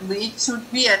 but breech should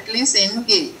be at least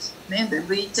engaged. The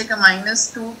breech එක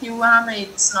 -2 කිව්වහම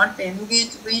it's not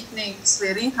engaged breech, it's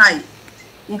very high.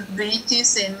 If breech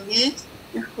is engaged,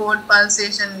 if cord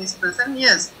pulsation is present,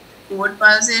 yes, cord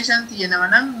pulsation තියෙනවා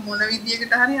නම් මොන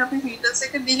විදියකට හරි අපි fetus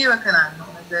එක deliver කරන්න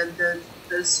ඕන.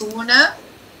 The sooner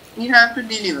we have to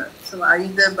deliver. So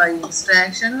either by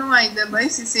extraction or either by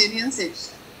cesarean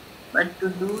section. But to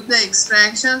do the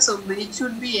extraction, so breech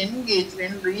should be engaged.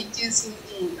 When breech is in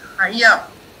the high up,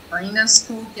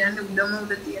 -2 can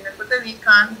we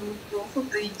can't go for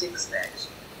breech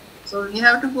extraction. So we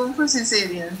have to go for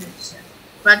cesarean section.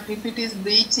 But if it is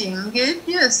breech engaged,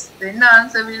 yes, then the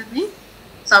answer will be,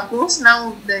 suppose now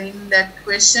in that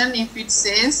question, if it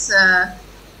says,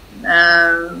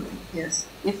 yes,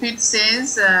 if it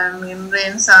says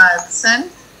membranes are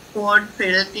absent, cord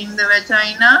felt in the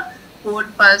vagina, cord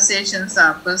pulsations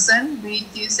are present,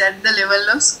 breech is at the level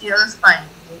of skill spine,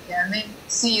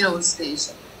 zero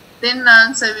station. Then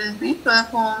answer will be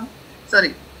perform,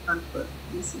 sorry, not perform,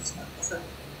 this is not, sorry.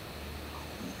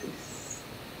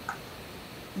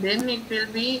 Then it will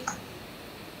be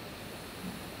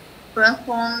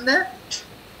perform the,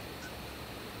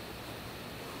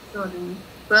 sorry,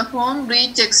 perform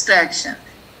breech extraction.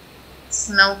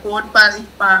 Now cord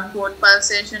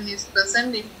pulsation is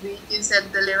present, if breech is at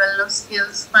the level of skill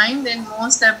spine, then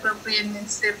most appropriate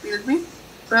next step will be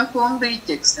perform breech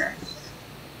extraction.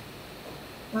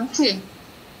 Okay.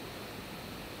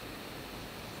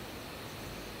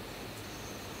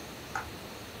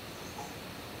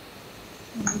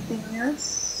 Anything else?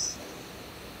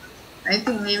 I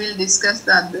think we will discuss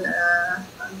the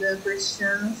other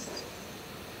questions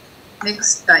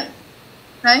next time.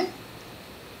 Right?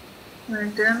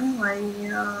 Madam, why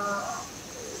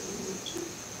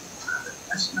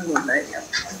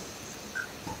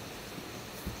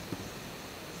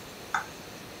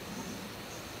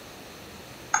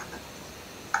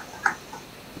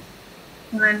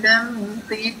Madam, in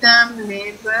preterm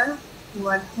labor,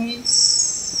 what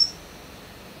is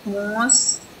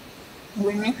most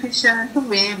beneficial to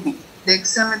baby?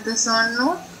 Dexamethasone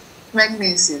or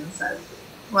magnesium sulfate?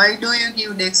 Why do you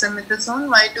give dexamethasone?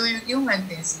 Why do you give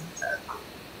magnesium sulfate?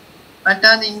 What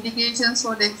are the indications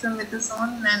for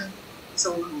dexamethasone? And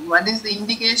so what is the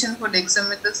indication for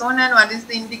dexamethasone and what is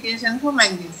the indication for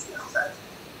magnesium sulfate?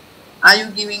 Are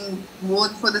you giving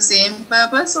both for the same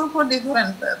purpose or for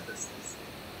different purposes?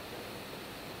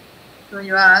 So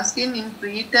you are asking in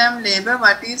preterm labor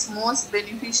what is most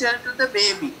beneficial to the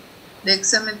baby,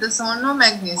 dexamethasone or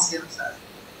magnesium sulfate?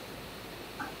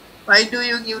 Why do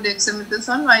you give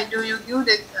dexamethasone? Why do you give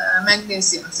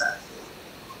magnesium sulfate?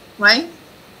 Why?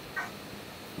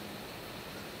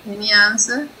 Any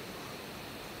answer?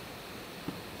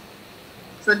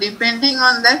 So depending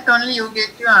on that only you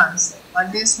get your answer.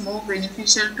 What is more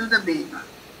beneficial to the baby?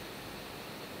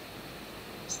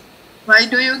 Why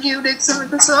do you give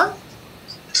dexamethasone?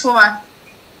 For what?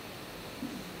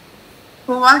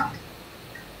 For what?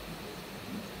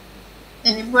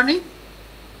 Anybody?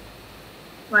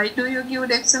 Why do you give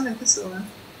dexamethasone?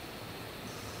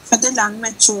 For the lung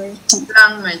maturity.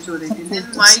 Lung maturity. Then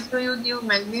why do you give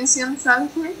magnesium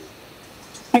sulfate?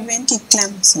 Prevent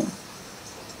eclampsia.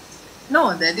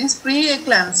 No, that is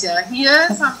pre-eclampsia. Here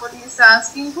somebody is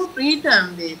asking for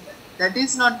preterm labor. That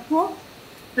is not for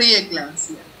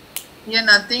pre-eclampsia. Here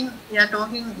nothing, we are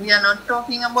not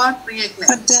talking about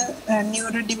pre-eclampsia. For the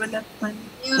neurodevelopment,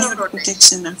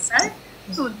 neuroprotection of right?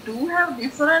 So do have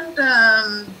different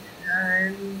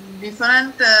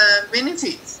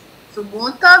benefits. So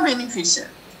both are beneficial.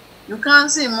 You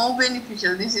can't say more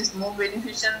beneficial. This is more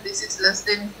beneficial. This is less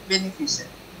beneficial.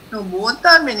 No, both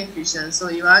are beneficial. So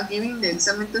you are giving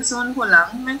dexamethasone for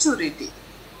lung maturity,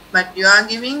 but you are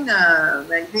giving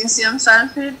magnesium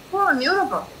sulfate for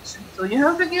neuroprotection. So you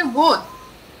have to give both.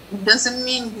 It doesn't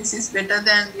mean this is better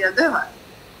than the other one.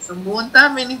 So both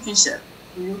are beneficial.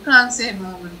 You can't say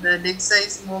the DEXA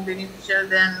is more beneficial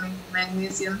than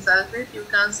magnesium sulfate. You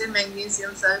can't say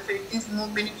magnesium sulfate is more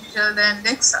beneficial than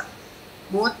DEXA.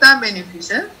 Both are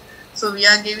beneficial. So we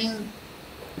are giving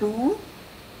two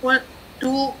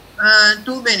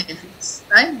benefits,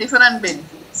 right? Different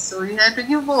benefits. So we have to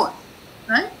give both,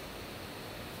 right?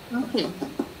 Okay.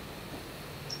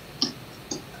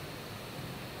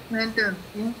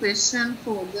 In question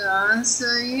 4, the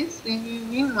answer is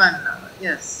reviewing 1 hour.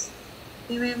 Yes.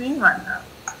 Reviewing 1 hour.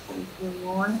 If you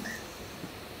want.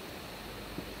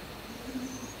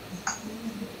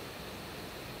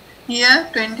 Here,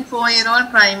 24-year-old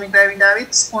primary gravida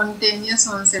with spontaneous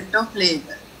onset of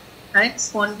labor. Right?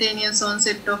 Spontaneous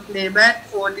onset of labor at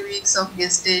 40 weeks of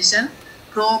gestation.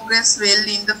 Progress well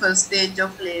in the first stage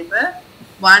of labor.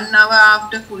 1 hour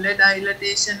after full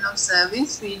dilatation of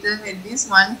cervix, fetal head is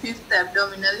 1/5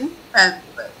 abdominally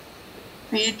palpable.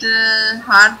 Fetal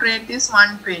heart rate is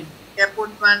 120.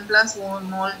 Caput 1 plus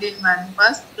mold in 1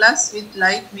 plus with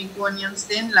light meconium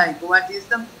stain light. What is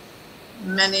the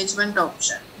management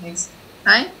option? Next,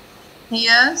 right?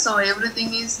 Here, so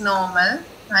everything is normal,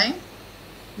 right?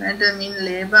 That means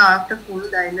labor after full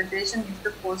dilatation if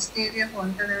the posterior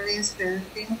fontanelle is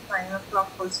felt in 5 o'clock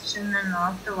position and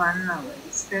after 1 hour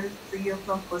is felt 3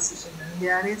 o'clock position, and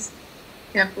there is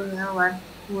capula. What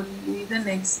would be the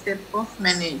next step of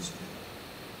management?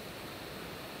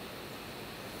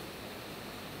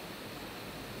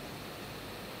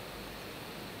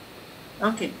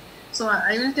 Okay, so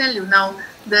I will tell you now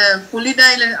the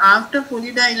after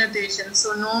fully dilatation.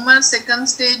 So normal second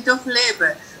stage of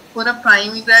labor for a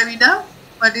primary gravida.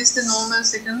 What is the normal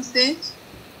second stage?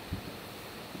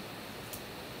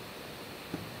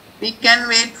 We can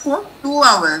wait for 2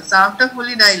 hours after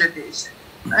fully dilatation,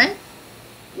 right?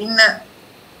 In a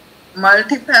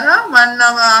multipara, 1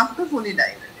 hour after fully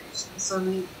dilatation.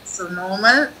 So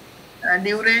normal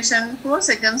duration for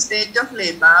second stage of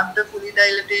labor after fully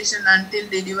dilatation until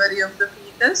delivery of the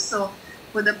fetus. So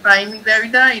for the primary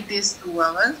gravida it is 2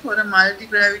 hours. For a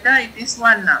multigravida it is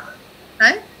 1 hour,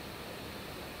 right?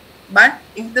 But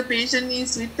if the patient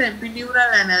is with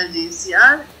epidural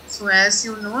analgesia, so as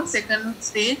you know, second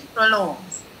stage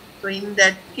prolongs. So in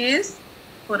that case,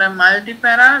 for a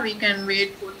multipara, we can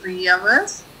wait for 3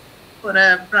 hours. For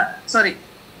a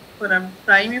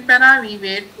primipara, we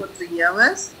wait for 3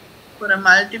 hours. For a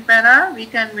multipara, we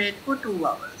can wait for 2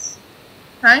 hours,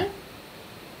 right?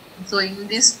 So in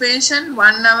this patient,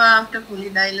 1 hour after fully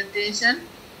dilatation,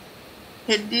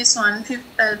 head is 1/5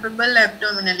 palpable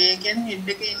abdominally. Again, head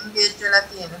engaged වෙලා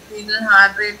තියෙනවා. Fetal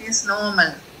heart rate is normal.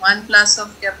 1 plus of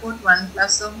caput, 1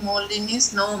 plus of molding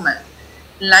is normal.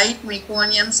 Light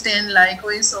meconium stain lico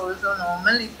is also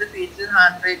normal if the fetal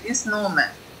heart rate is normal,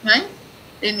 right?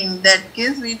 Then in that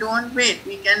case, we don't wait.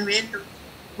 We can wait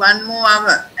 1 more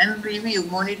hour and review,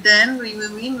 monitor and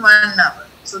review in 1 hour.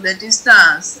 So that is the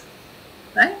answer,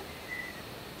 right?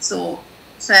 So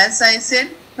as I said,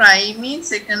 primary,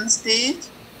 second stage,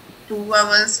 2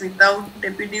 hours without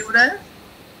epidural,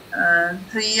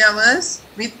 3 hours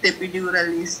with epidural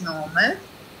is normal,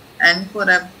 and for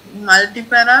a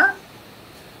multipara,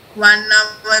 1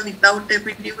 hour without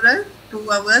epidural,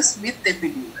 2 hours with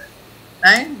epidural,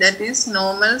 right? That is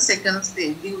normal second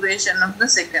stage, duration of the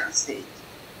second stage.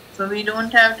 So we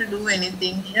don't have to do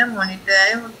anything here,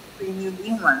 monitor preview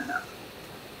in 1 hour.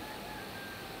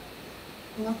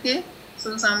 Okay,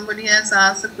 so somebody has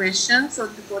asked a question, so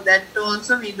for that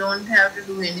also we don't have to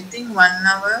do anything. 1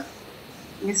 hour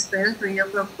is felt 3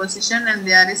 o'clock position and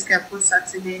there is caput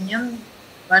succedaneum.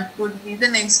 What could be the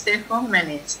next step of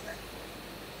management?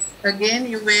 Again,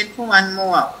 you wait for 1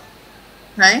 more hour,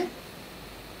 right?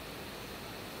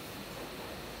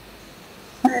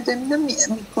 Madam, the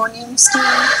meconium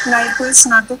stain light is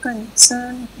not a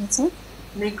concern, is it?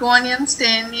 Meconium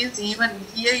stain is even,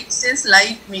 here it says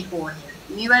light meconium.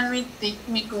 Even with thick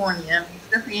meconium, if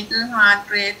the fetal heart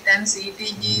rate and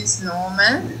CTG is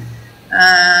normal,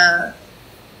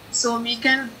 so we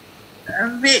can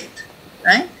wait,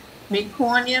 right?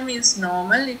 Meconium is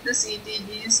normal. If the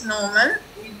CTG is normal,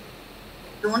 we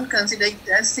don't consider it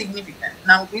as significant.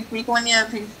 Now with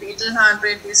meconium, if fetal heart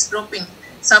rate is dropping,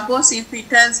 suppose if it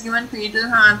has given fetal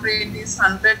heart rate is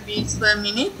 100 beats per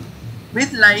minute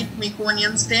with light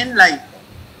meconium stain light,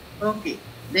 okay,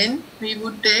 then we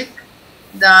would take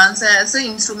the answer as an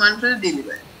instrumental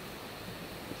delivery.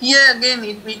 Here again,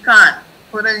 if we can't,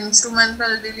 for an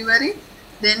instrumental delivery,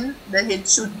 then the head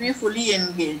should be fully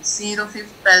engaged,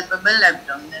 0/5 palpable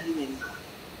abdominal vein.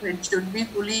 It should be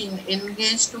fully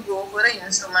engaged to go for an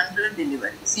instrumental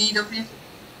delivery. 0/5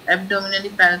 abdominally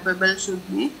palpable it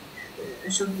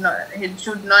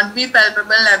should not be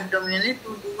palpable abdominally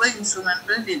to do an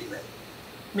instrumental delivery.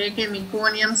 Make a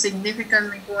meconium, significant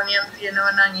meconium,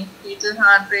 if fetal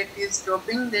heart rate is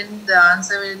dropping, then the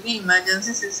answer will be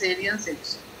emergency cesarean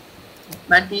section.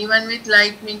 But even with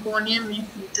light meconium, if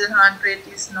fetal heart rate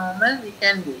is normal, we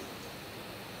can wait.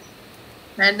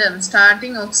 Madam,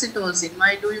 starting oxytocin.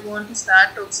 Why do you want to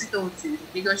start oxytocin?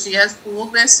 Because she has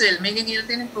progressed well. Make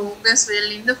a progress well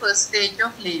in the first stage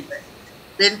of labor.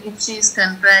 Then if she is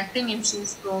contracting, if she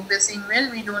is progressing well,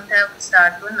 we don't have to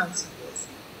start on oxytocin.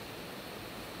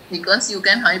 Because you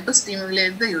can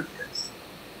hyperstimulate the uterus.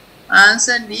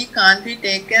 Answer D can't we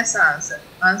take as answer.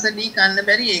 Answer D can't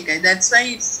be ekai. That's why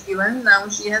it's given now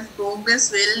she has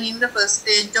progressed well in the first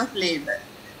stage of labor.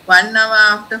 1 hour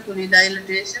after fully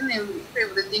dilatation, if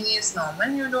everything is normal,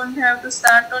 you don't have to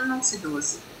start on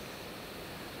oxytocin.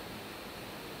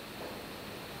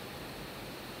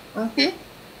 Okay.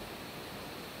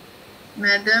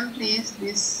 Madam, please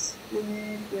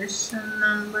display question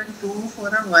number 2 for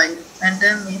a while.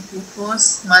 Madam, if it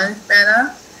was multipara,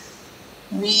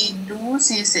 we do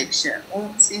C-section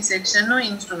or C-section or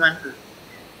instrumental.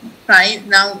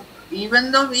 Now,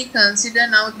 even though we consider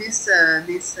now this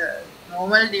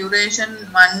normal duration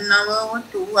 1 hour or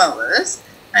 2 hours,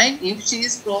 right? If she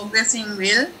is progressing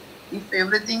well, if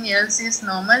everything else is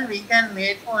normal, we can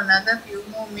wait for another few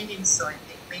more minutes. So I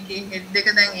think making head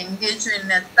engage in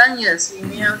yes, we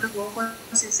may have to go for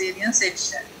cesarean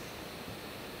section.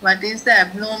 What is the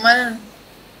abnormal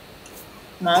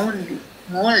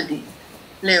molding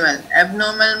level?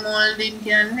 Abnormal molding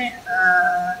kyanne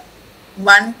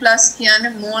 1 plus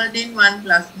kyanne molding 1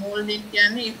 plus molding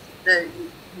kyanne if the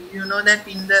you know that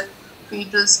in the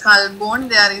fetal skull bone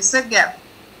there is a gap.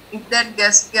 If that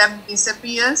gap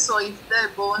disappears, so if the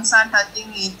bones are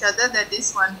touching each other, that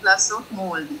is 1 plus of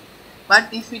molding.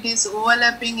 But if it is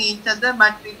overlapping each other,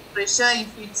 but with pressure,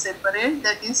 if it separates,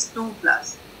 that is 2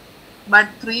 plus. But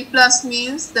 3 plus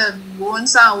means the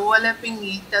bones are overlapping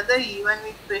each other, even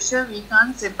with pressure, we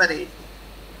can't separate it,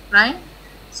 right?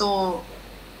 So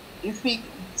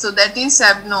that is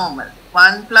abnormal.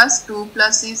 1 plus, 2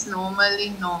 plus is normal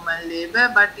in normal labor,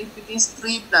 but if it is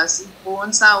 3 plus, if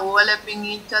bones are overlapping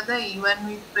each other, even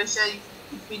with pressure,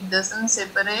 if it doesn't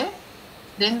separate,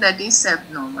 then that is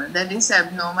abnormal. That is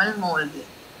abnormal molding.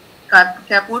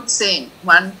 Caput same.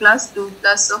 1 plus, 2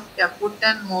 plus of caput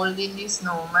and molding is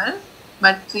normal,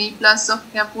 but 3 plus of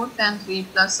caput and 3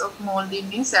 plus of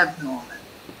molding is abnormal.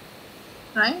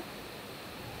 Right?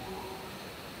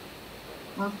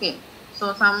 Okay.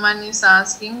 So someone is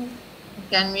asking,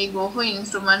 can we go for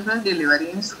instrumental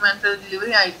delivery? Instrumental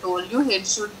delivery, I told you, head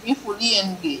should be fully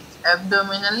engaged.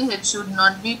 Abdominally, head should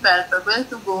not be palpable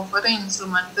to go for an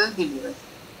instrumental delivery.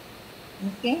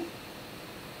 Okay.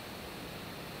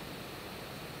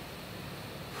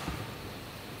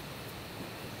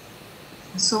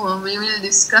 So we will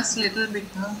discuss little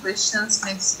bit more questions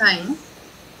next time.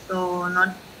 So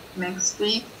not next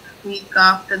week, week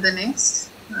after the next,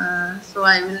 So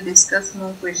I will discuss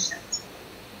more questions.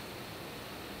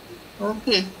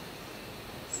 Okay.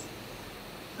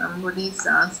 Somebody is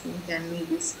asking, can we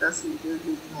discuss a little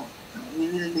bit more? No, we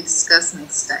will discuss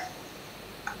next time.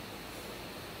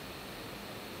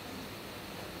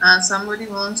 Somebody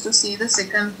wants to see the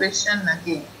second question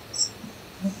again.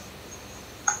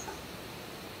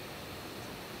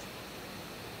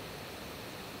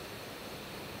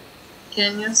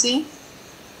 Can you see?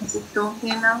 Is it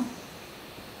okay now?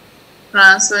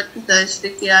 Transfer to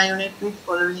tertiary care unit with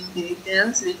following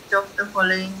details. Which of the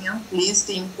following of least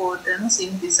importance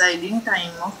in deciding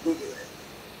time of delivery?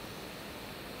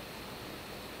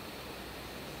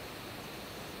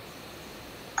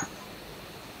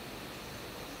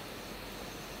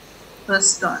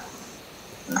 First one.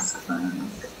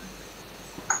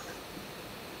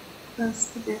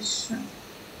 First question.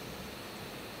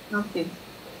 Okay.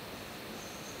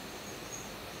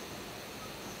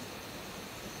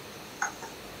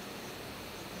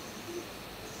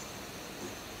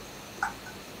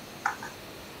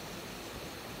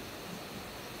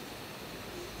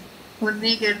 Would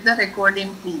we get the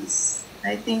recording, please?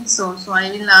 I think so. So I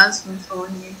will ask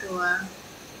Sonia to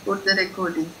put the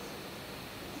recording.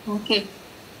 Okay.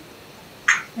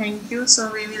 Thank you.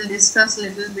 So we will discuss a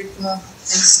little bit more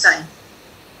next time.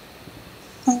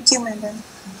 Thank you, madam.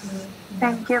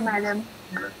 Thank you, madam.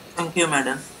 Thank you,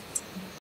 madam.